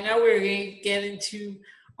week. Right now, we're going to get into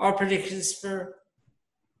our predictions for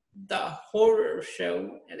the horror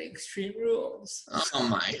show at Extreme Rules. Oh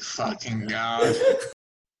my fucking god.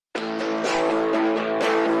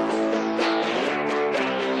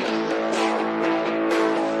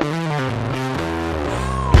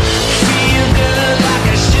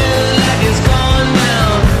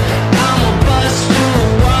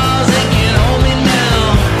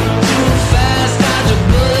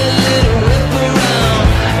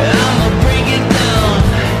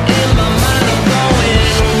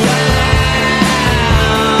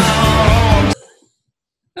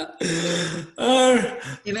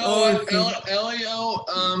 You know what, Elio?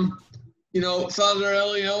 Father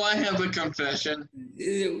Elio, I have a confession.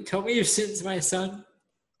 Tell me your sins, my son.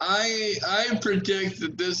 I predict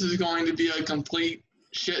that this is going to be a complete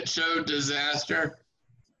shit show disaster.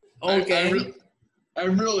 Okay. I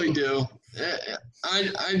really do.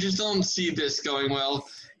 I just don't see this going well.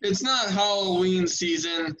 It's not Halloween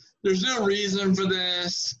season. There's no reason for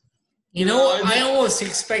this. You know, I almost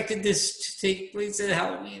expected this to take place at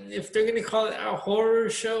Halloween. If they're going to call it a horror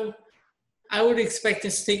show, I would expect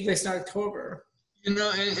this to take place in October. You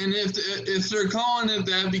know, and if they're calling it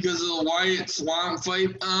that because of the Wyatt Swamp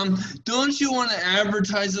fight, don't you want to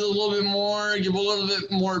advertise it a little bit more, give a little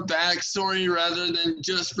bit more backstory rather than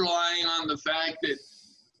just relying on the fact that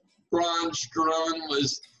Braun Strowman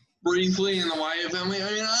was briefly in the Wyatt family?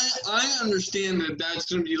 I mean, I understand that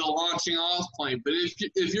that's going to be the launching off point, but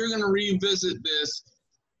if you're going to revisit this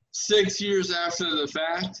 6 years after the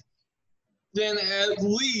fact, then at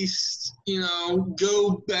least,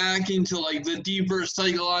 go back into like the deeper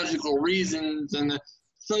psychological reasons and the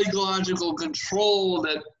psychological control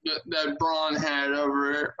that Braun had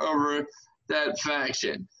over that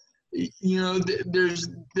faction.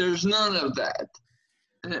 There's none of that,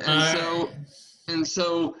 and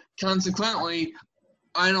so consequently,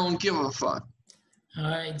 I don't give a fuck. All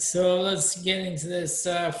right, so let's get into this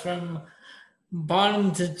from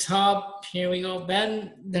bottom to top. Here we go,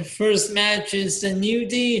 Ben. The first match is the New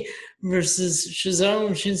Day versus Cesaro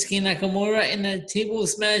and Shinsuke Nakamura in a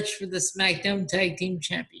tables match for the SmackDown Tag Team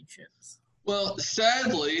Championships. Well,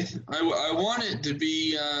 sadly, I want it to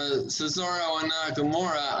be Cesaro and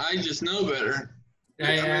Nakamura. I just know better.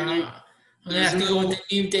 I'm gonna have to go with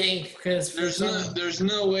the New Day because there's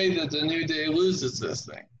no way that the New Day loses this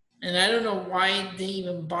thing. And I don't know why they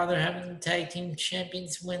even bother having tag team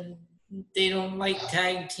champions when they don't like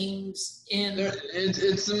tag teams in.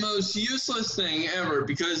 It's the most useless thing ever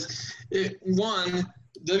because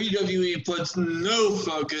WWE puts no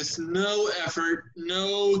focus, no effort,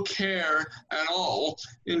 no care at all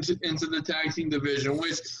into the tag team division,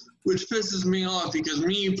 which pisses me off because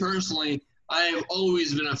me personally, I have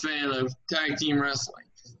always been a fan of tag team wrestling.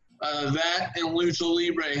 That and Lucha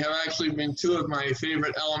Libre have actually been two of my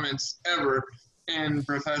favorite elements ever in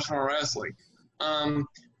professional wrestling.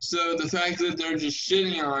 So the fact that they're just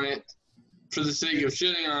shitting on it for the sake of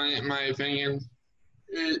shitting on it, in my opinion,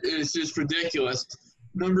 is just ridiculous.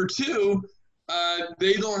 Number two,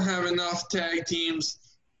 they don't have enough tag teams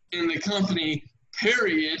in the company,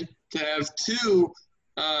 period, to have two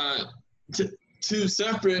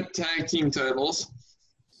separate tag team titles.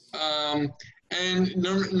 And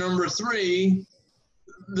number three,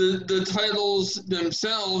 the titles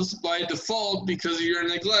themselves by default, because of your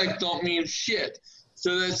neglect, don't mean shit.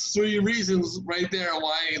 So that's three reasons right there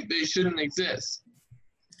why they shouldn't exist.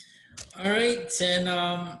 All right,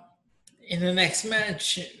 and in the next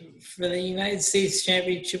match for the United States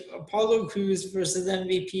Championship, Apollo Crews versus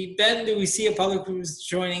MVP. Ben, do we see Apollo Crews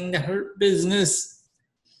joining the Hurt Business?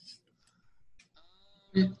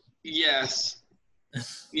 Yes.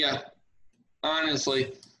 Yeah.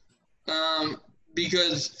 Honestly.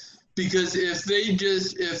 Because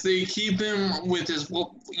if they keep him with his,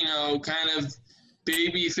 kind of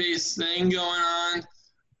baby face thing going on,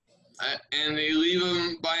 and they leave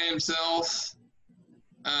him by himself,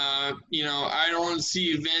 I don't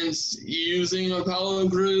see Vince using Apollo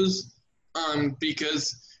Crews,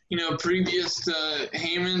 because, previous to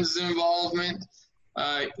Heyman's involvement,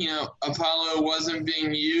 Apollo wasn't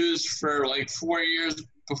being used for like 4 years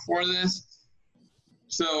before this.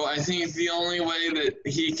 So I think the only way that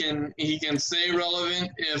he can stay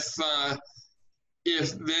relevant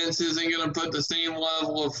if Vince isn't going to put the same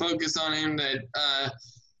level of focus on him that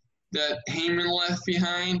Heyman left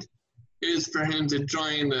behind, is for him to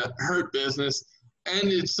join the Hurt Business, and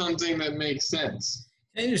it's something that makes sense.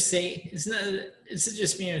 Can I just say, is it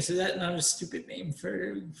just me, or is that not a stupid name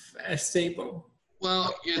for a stable?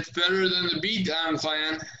 Well, it's better than the Beatdown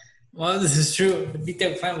Clan. Well, this is true. The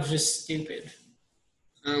Beatdown Clan was just stupid.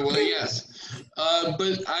 Well, yes,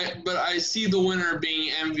 but I see the winner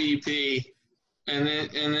being MVP, and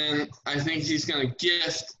then I think he's going to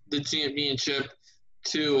gift the championship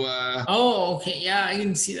to. Oh, okay, yeah, I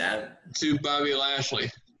can see that. To Bobby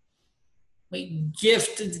Lashley. Wait,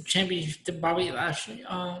 gifted the championship to Bobby Lashley.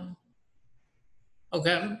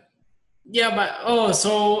 Okay. Yeah, but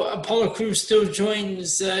so Apollo Crews still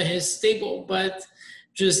joins his stable, but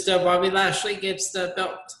just Bobby Lashley gets the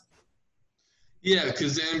belt. Yeah,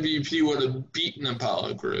 because the MVP would have beaten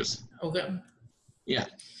Apollo Crews. Okay. Yeah.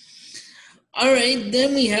 All right,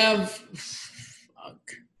 then we have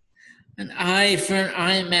an eye for an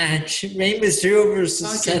eye match. Rey Mysterio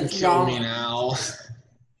versus Seth Rollins. Kill me now.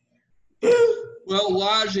 Well,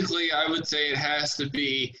 logically, I would say it has to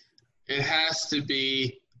be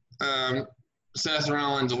Seth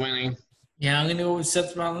Rollins winning. Yeah, I'm gonna go with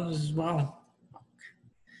Seth Rollins as well.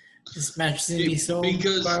 This match is gonna be so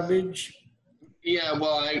garbage. Yeah,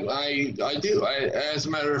 well, I do. As a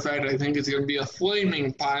matter of fact, I think it's going to be a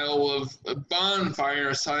flaming pile of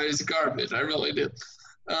bonfire-sized garbage. I really do.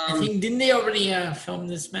 I think, didn't they already film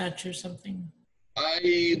this match or something?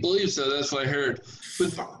 I believe so. That's what I heard.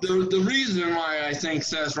 But the reason why I think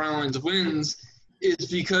Seth Rollins wins is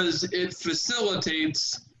because it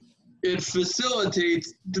facilitates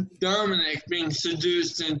Dominic being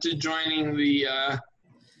seduced into joining the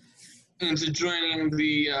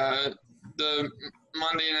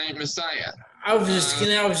Monday Night Messiah. I was just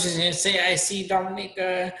gonna say I see Dominic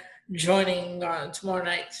joining tomorrow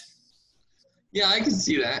night. Yeah, I can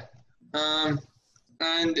see that.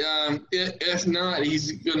 If not,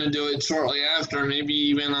 he's gonna do it shortly after, maybe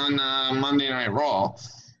even on Monday Night Raw.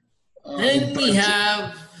 Then we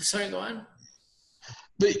have. Sorry, go on.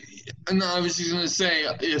 But no, I was just gonna say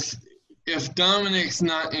if Dominic's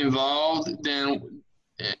not involved, then.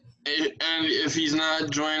 And if he's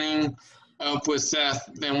not joining up with Seth,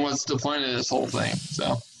 then what's the point of this whole thing?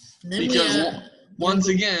 So, because once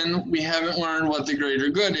again, we haven't learned what the greater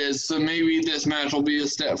good is, so maybe this match will be a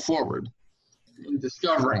step forward in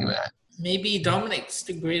discovering that. Maybe Dominic's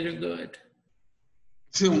the greater good.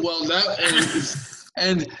 Well, that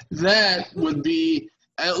would be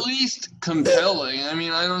at least compelling. I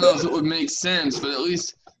mean, I don't know if it would make sense, but at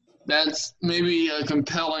least that's maybe a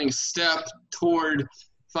compelling step toward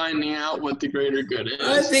finding out what the greater good is.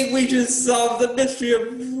 I think we just solved the mystery of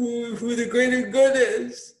who the greater good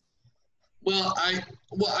is. Well, I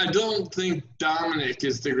don't think Dominic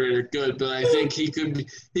is the greater good, but I think he could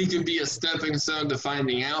be a stepping stone to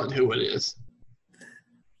finding out who it is.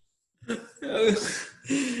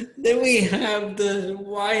 Then we have the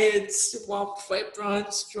Wyatt swap fight: Braun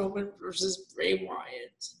Strowman versus Bray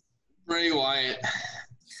Wyatt. Bray Wyatt.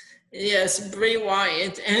 Yes, Bray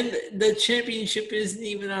Wyatt, and the championship isn't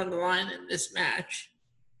even on the line in this match.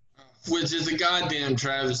 which is a goddamn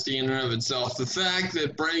travesty in and of itself. The fact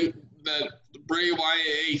that Bray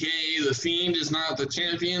Wyatt, aka The Fiend, is not the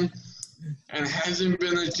champion and hasn't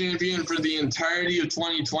been the champion for the entirety of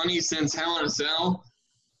 2020 since Hell in a Cell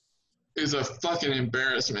is a fucking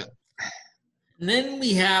embarrassment. And then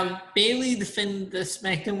we have Bayley defending the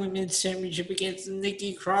SmackDown Women's Championship against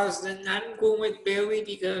Nikki Cross. And I'm going with Bayley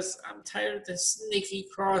because I'm tired of this Nikki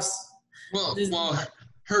Cross. Well,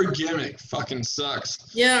 her gimmick fucking sucks.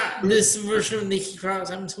 Yeah, this version of Nikki Cross.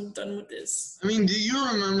 I'm so done with this. I mean, do you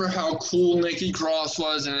remember how cool Nikki Cross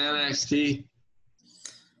was in NXT?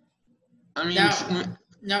 I mean,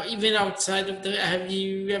 now even outside of have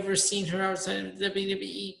you ever seen her outside of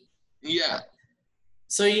WWE? Yeah.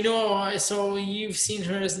 So so you've seen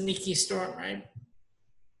her as Nikki Storm, right?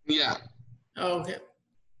 Yeah. Oh, okay.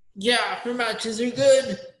 Yeah, her matches are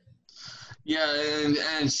good. Yeah,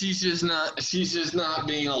 and she's just not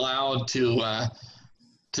being allowed to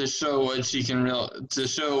show what she can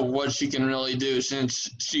really do since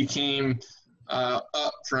she came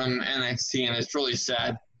up from NXT, and it's really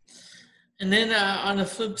sad. And then on the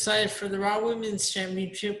flip side, for the Raw Women's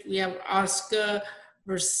Championship, we have Asuka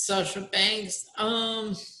versus Sasha Banks.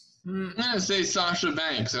 I'm gonna say Sasha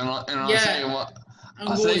Banks, and I'll tell you what.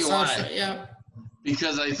 I'll tell you Sasha, why. Yeah.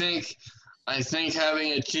 Because I think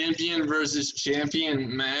having a champion versus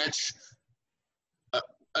champion match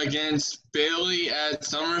against Bayley at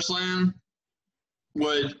SummerSlam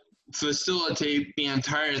would facilitate the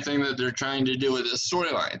entire thing that they're trying to do with this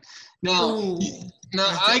storyline. Now,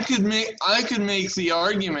 I could make the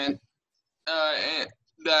argument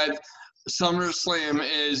that SummerSlam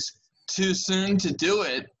is too soon to do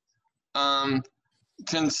it,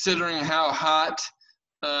 considering how hot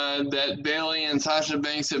that Bayley and Sasha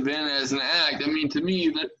Banks have been as an act. I mean, to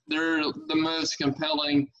me, they're the most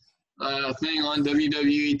compelling thing on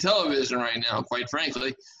WWE television right now, quite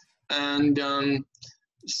frankly. And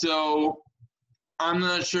so I'm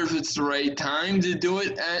not sure if it's the right time to do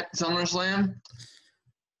it at SummerSlam.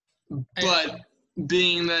 But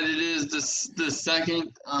being that it is the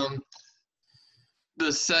second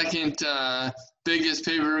biggest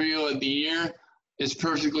pay-per-view of the year, it's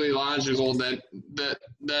perfectly logical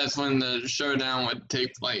that's when the showdown would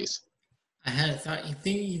take place. I had a thought.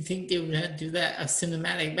 You think they would do that a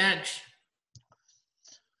cinematic match?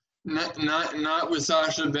 Not with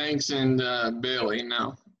Sasha Banks and Bayley.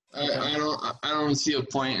 No, I don't see a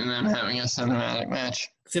point in them having a cinematic match.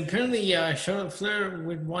 Because apparently, Charlotte Flair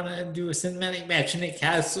would want to do a cinematic match in a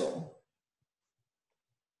castle.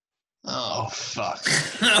 Oh fuck!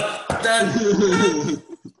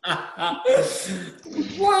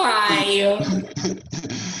 Why?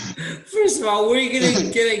 First of all, where are you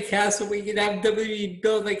gonna get a castle? We can have WWE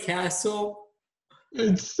build a castle.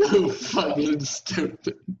 It's so fucking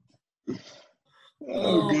stupid.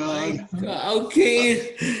 Oh God.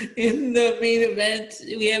 Okay, in the main event,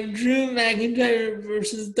 we have Drew McIntyre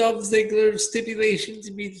versus Dolph Ziggler. Stipulation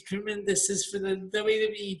to be determined. This is for the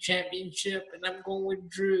WWE Championship, and I'm going with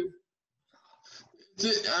Drew.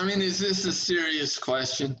 I mean, is this a serious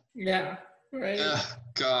question? Yeah, right.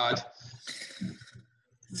 God.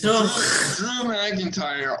 So Drew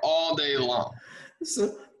McIntyre all day long.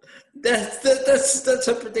 So that's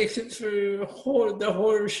a prediction for the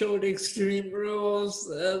horror show, The Extreme Rules.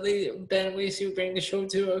 Ben, we should bring the show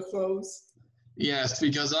to a close. Yes,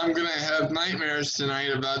 because I'm gonna have nightmares tonight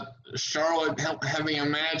about Charlotte having a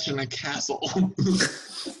match in a castle. when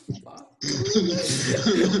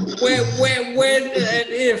and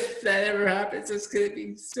if that ever happens, it's gonna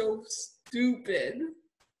be so stupid.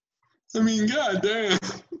 I mean, goddamn,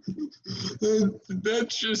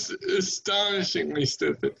 that's just astonishingly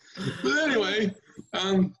stupid. But anyway,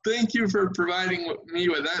 thank you for providing me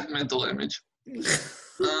with that mental image.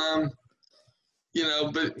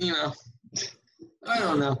 I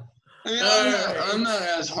don't know. I mean, I'm not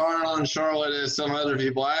as hard on Charlotte as some other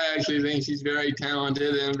people. I actually think she's very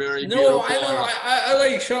talented and very beautiful. No, I know. I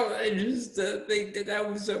like Charlotte. I just think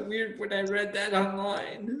that was weird when I read that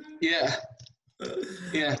online. Yeah.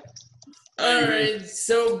 Yeah. All right.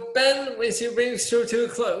 So, Ben, we should bring the show to a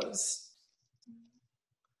close.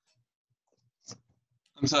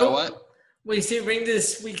 I'm sorry, what? We should bring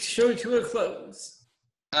this week's show to a close.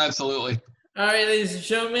 Absolutely. All right, ladies and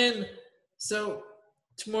gentlemen. So,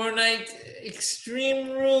 tomorrow night,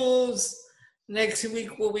 Extreme Rules. Next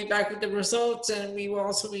week, we'll be back with the results, and we will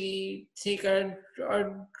also take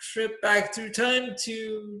our trip back through time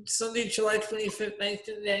to Sunday, July 25th,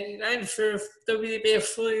 1999 for WWF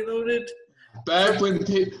Fully Loaded. Back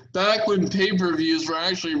when pay-per-views were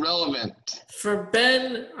actually relevant. For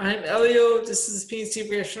Ben, I'm Elio. This is the PNC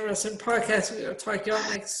Professional Wrestling Podcast. We'll talk to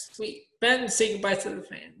y'all next week. Ben, say goodbye to the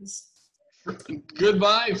fans.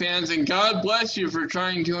 Goodbye, fans, and God bless you for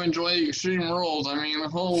trying to enjoy Extreme Rules. I mean,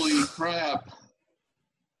 holy crap.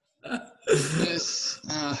 This,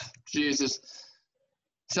 Jesus.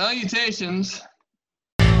 Salutations.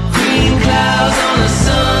 Green clouds on the